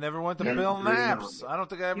 I never went to Bill Naps. I don't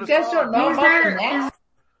think I ever You guys saw don't know it. about the Naps?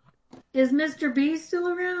 Is Mr. B still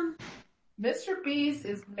around? Mr. B's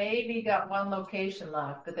is maybe got one location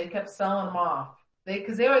left, but they kept selling them off.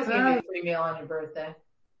 Because they always give you a free meal on your birthday.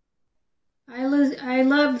 I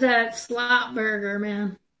love that slot burger,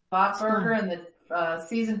 man. Slot burger and the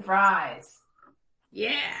seasoned fries.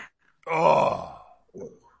 Yeah. Oh.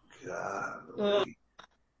 God.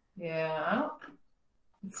 Yeah.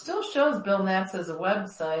 It still shows Bill Naps as a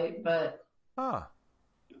website, but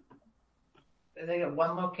they got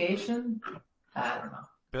one location? I don't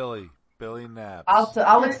know. Billy Naps.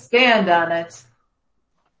 I'll expand on it.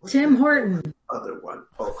 Tim Horton. other one?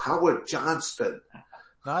 Oh, Howard Johnston.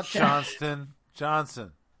 Not Johnston.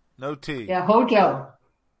 Johnson. No T. Yeah, Hojo.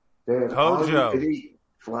 They had Hojo. all-you-could-eat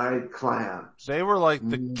fried clams. They were like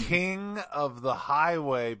the king of the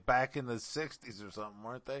highway back in the 60s or something,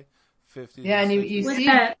 weren't they? 50s. Yeah, and you With see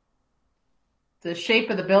that, the shape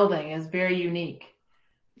of the building is very unique.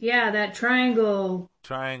 yeah, that triangle.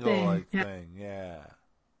 Triangle-like thing. thing, yeah.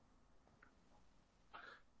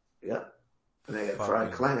 Yep. And they had Fucking-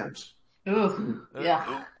 fried clams. Ooh,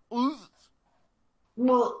 yeah.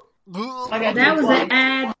 Well, I got That was the the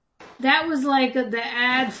ad. That was like the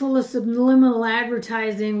ad full of subliminal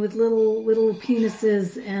advertising with little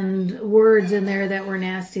penises and words in there that were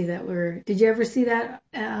nasty. Did you ever see that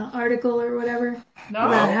article or whatever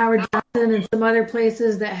about Howard Johnson and some other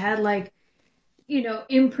places that had like,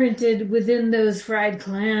 imprinted within those fried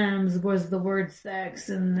clams was the word sex,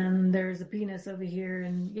 and then there's a penis over here,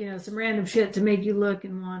 and some random shit to make you look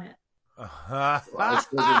and want it.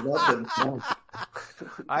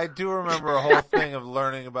 I do remember a whole thing of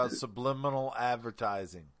learning about subliminal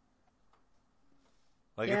advertising.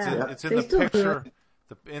 Like Yeah. it's in They the still do picture,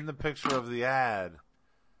 in the picture of the ad,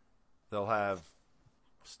 they'll have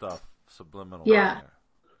stuff subliminal. Yeah. in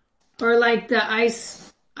there. Or like the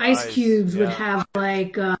ice cubes would yeah. have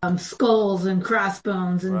like skulls and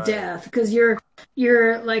crossbones and Right. death, because your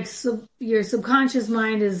subconscious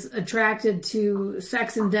mind is attracted to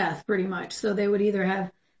sex and death pretty much. So they would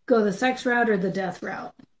either go the sex route or the death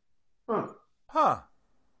route. Huh.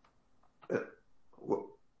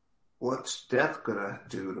 What's death gonna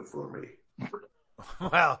do for me?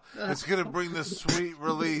 Well, it's gonna bring the sweet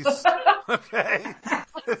release. Okay.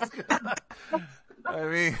 I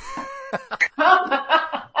mean,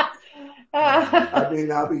 I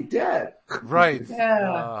mean, I'll be dead. right.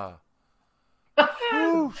 Yeah.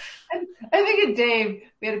 Whew. I think of Dave,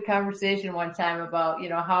 we had a conversation one time about,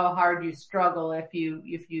 how hard you struggle if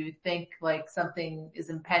you think like something is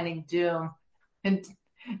impending doom.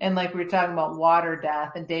 And like we were talking about water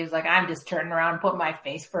death, and Dave's like, I'm just turning around and putting my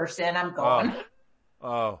face first in. I'm going.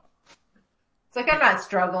 Oh. It's like, I'm not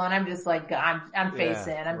struggling. I'm just like, I'm face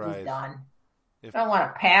in. I'm right. just done. If, I don't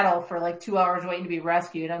want to paddle for like 2 hours waiting to be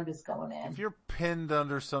rescued. I'm just going in. if you're pinned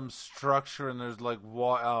under some structure and there's like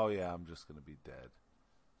water, oh yeah, I'm just gonna be dead.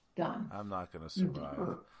 Done. I'm not gonna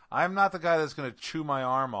survive. I'm not the guy that's gonna chew my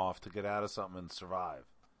arm off to get out of something and survive.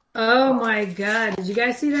 Oh my God. Did you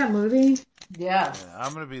guys see that movie? Yes. Yeah,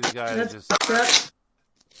 I'm gonna be the guy That's that just fucked up.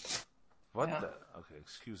 what Yeah. the okay,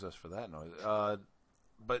 excuse us for that noise.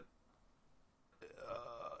 But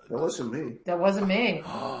That wasn't me. That wasn't me.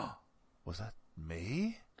 was that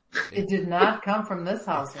me? It did not come from this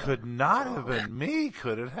house. Could not have been me,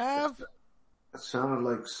 could it have? It sounded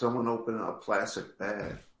like someone opening a plastic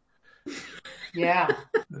bag. Yeah,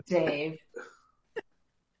 Dave.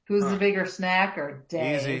 Who's the bigger snacker,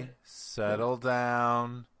 Dave? Easy. Settle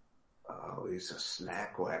down. Oh, he's a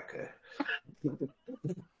snack whacker.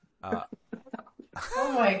 Oh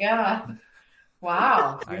my God.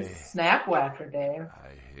 Wow. You're I- a snap whacker, Dave. I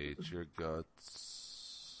hate your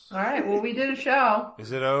guts. All right. Well, we did a show.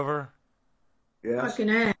 Is it over? Yes. Fucking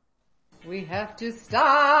ass. We have to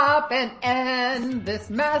stop and end this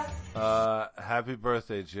mess. Happy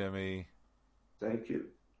birthday, Jimmy. Thank you.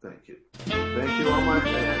 Thank you. Thank you, all my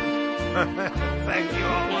fans. Thank you,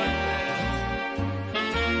 all my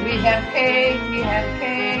fans. We have cake. We have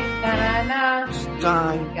cake. Na na na. It's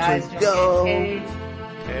time Guys, to don't go. get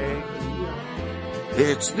cake. Cake.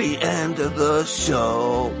 It's the end of the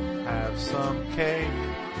show. Have some cake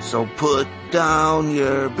So put down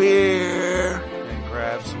your beer and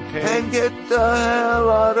grab some cake. and get the hell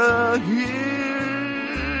out of here.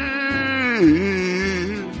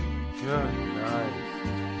 Good night.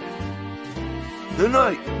 Good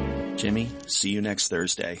night. Jimmy, see you next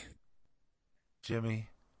Thursday. Jimmy.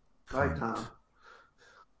 Bye, Tom.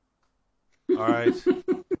 All right.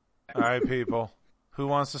 All right, people. Who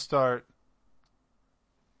wants to start?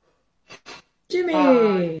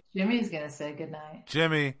 Jimmy. Jimmy's going to say goodnight.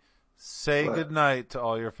 Jimmy, say What? good night to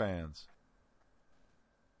all your fans.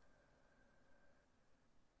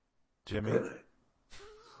 Jimmy. Good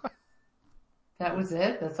night. That was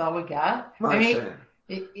it? That's all we got? My I mean, fan.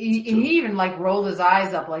 he even like rolled his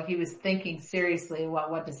eyes up like he was thinking seriously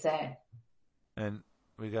what to say. And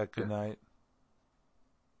we got good night.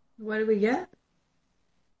 What did we get?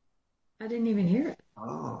 I didn't even hear it.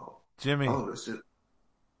 Oh. Jimmy. Oh, does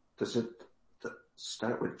it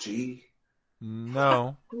start with G?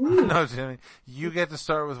 No. No, Jimmy. You get to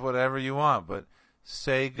start with whatever you want, but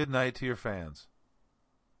say good night to your fans.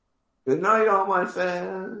 Good night, all my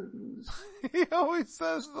fans. He always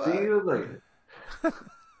says See that. you later.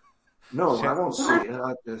 No, I won't see it.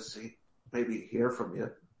 I'll just see. maybe hear from you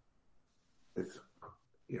if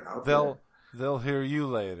you're out there. They'll hear you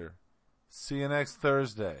later. See you next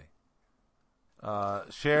Thursday.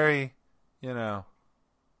 Sherry,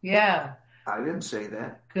 Yeah. I didn't say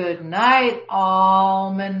that. Good night,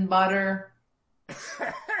 almond butter.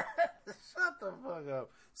 Shut the fuck up.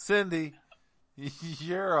 Cindy,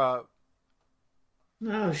 you're up.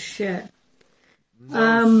 Oh shit.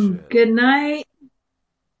 No shit. Good night,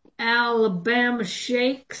 Alabama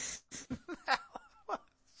Shakes.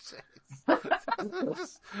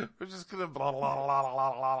 We're just gonna blah blah blah blah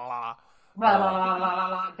blah blah. Blah, blah, blah, blah,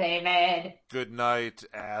 blah, David. Good night,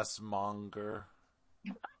 assmonger.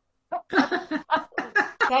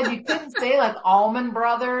 Dad, you couldn't say like Almond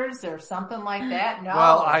Brothers or something like that? No.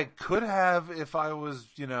 Well, I could have if I was,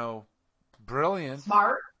 brilliant.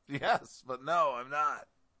 Smart? Yes, but no, I'm not.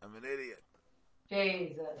 I'm an idiot.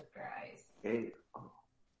 Jesus Christ. Hey, how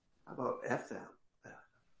about F them?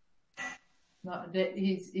 No,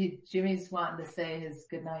 Jimmy's wanting to say his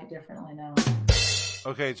good night differently now.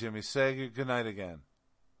 Okay, Jimmy, say your good night again.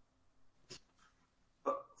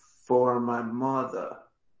 For my mother.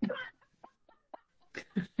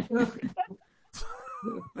 He's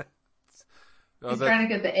trying to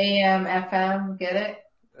get the AM, FM, get it?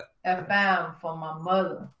 FM for my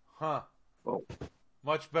mother. Huh. Oh.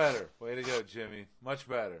 Much better. Way to go, Jimmy. Much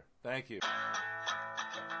better. Thank you.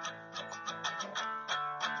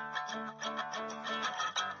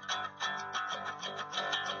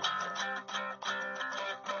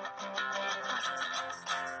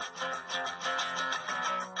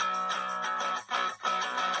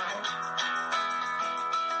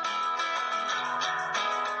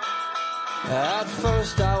 At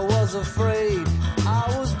first I was afraid,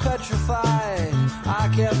 I was petrified. I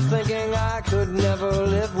kept thinking I could never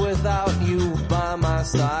live without you by my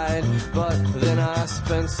side. But then I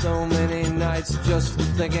spent so many nights just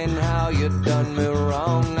thinking how you'd done me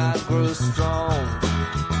wrong. I grew strong,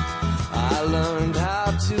 I learned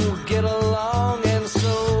how to get along, and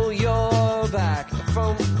so you're back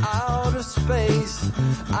from outer space.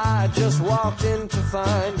 I just walked in to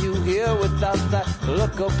find you here without that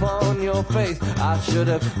look upon your face. I should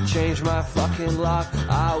have changed my fucking lock.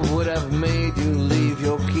 I would have made you leave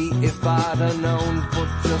your key if I'd have known for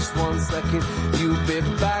just 1 second you'd be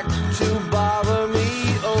back to bother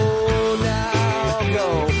me. Oh, now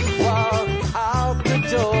go walk out the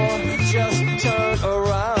door, just turn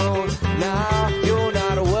around. Now you're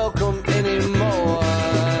not welcome anymore.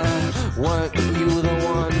 Weren't you the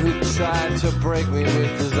one who tried to break me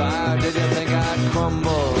with desire? Did you think I'd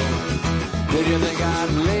crumble? Did you think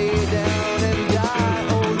I'd lay down and die?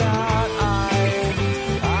 Oh, not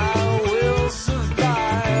I will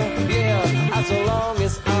survive. Yeah, as long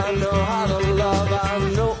as I know how to love, I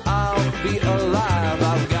know I'll be alive.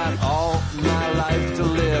 I've got all my life to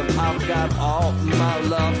live. I've got all my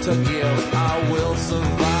love to give. I will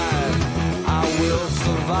survive. I will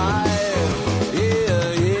survive.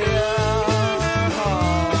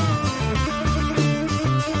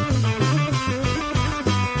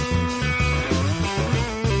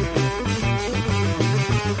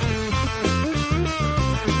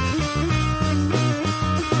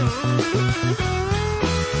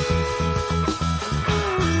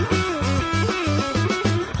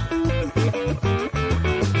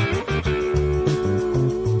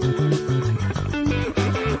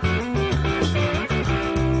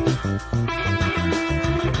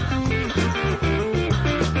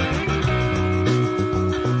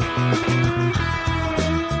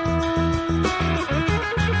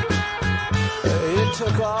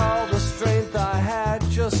 Took all the strength I had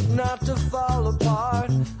just not to fall apart.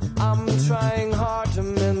 I'm trying hard to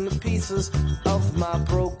mend the pieces of my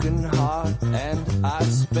broken heart. And I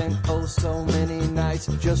spent oh so many nights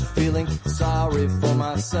just feeling sorry for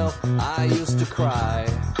myself. I used to cry,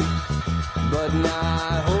 but now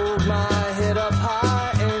I hold my head up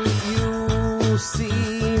high and you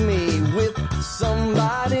see me with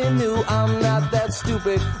somebody new. I'm not that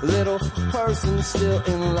stupid little person still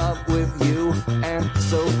in love with you. And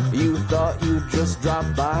so you thought you'd just drop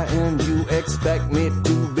by and you expect me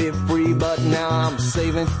to be free. But now I'm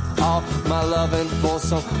saving all my loving for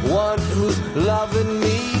someone who's loving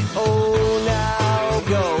me. Oh, now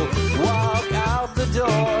go walk out the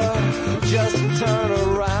door, just turn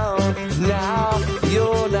around. Now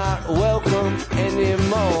you're not welcome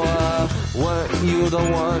anymore. Weren't you the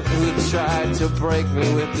one who tried to break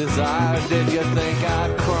me with desire? Did you think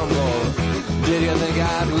I'd crumble? Did you think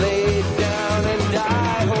I'd lay down and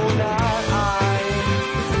die? Oh, not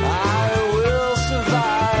I will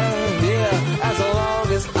survive. Yeah, as long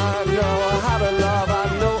as I know how to love, I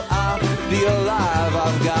know I'll be alive.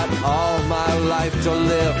 I've got all my life to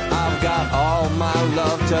live. I've got my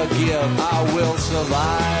love to give. I will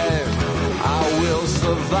survive. I will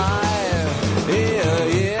survive. Yeah,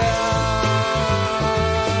 yeah.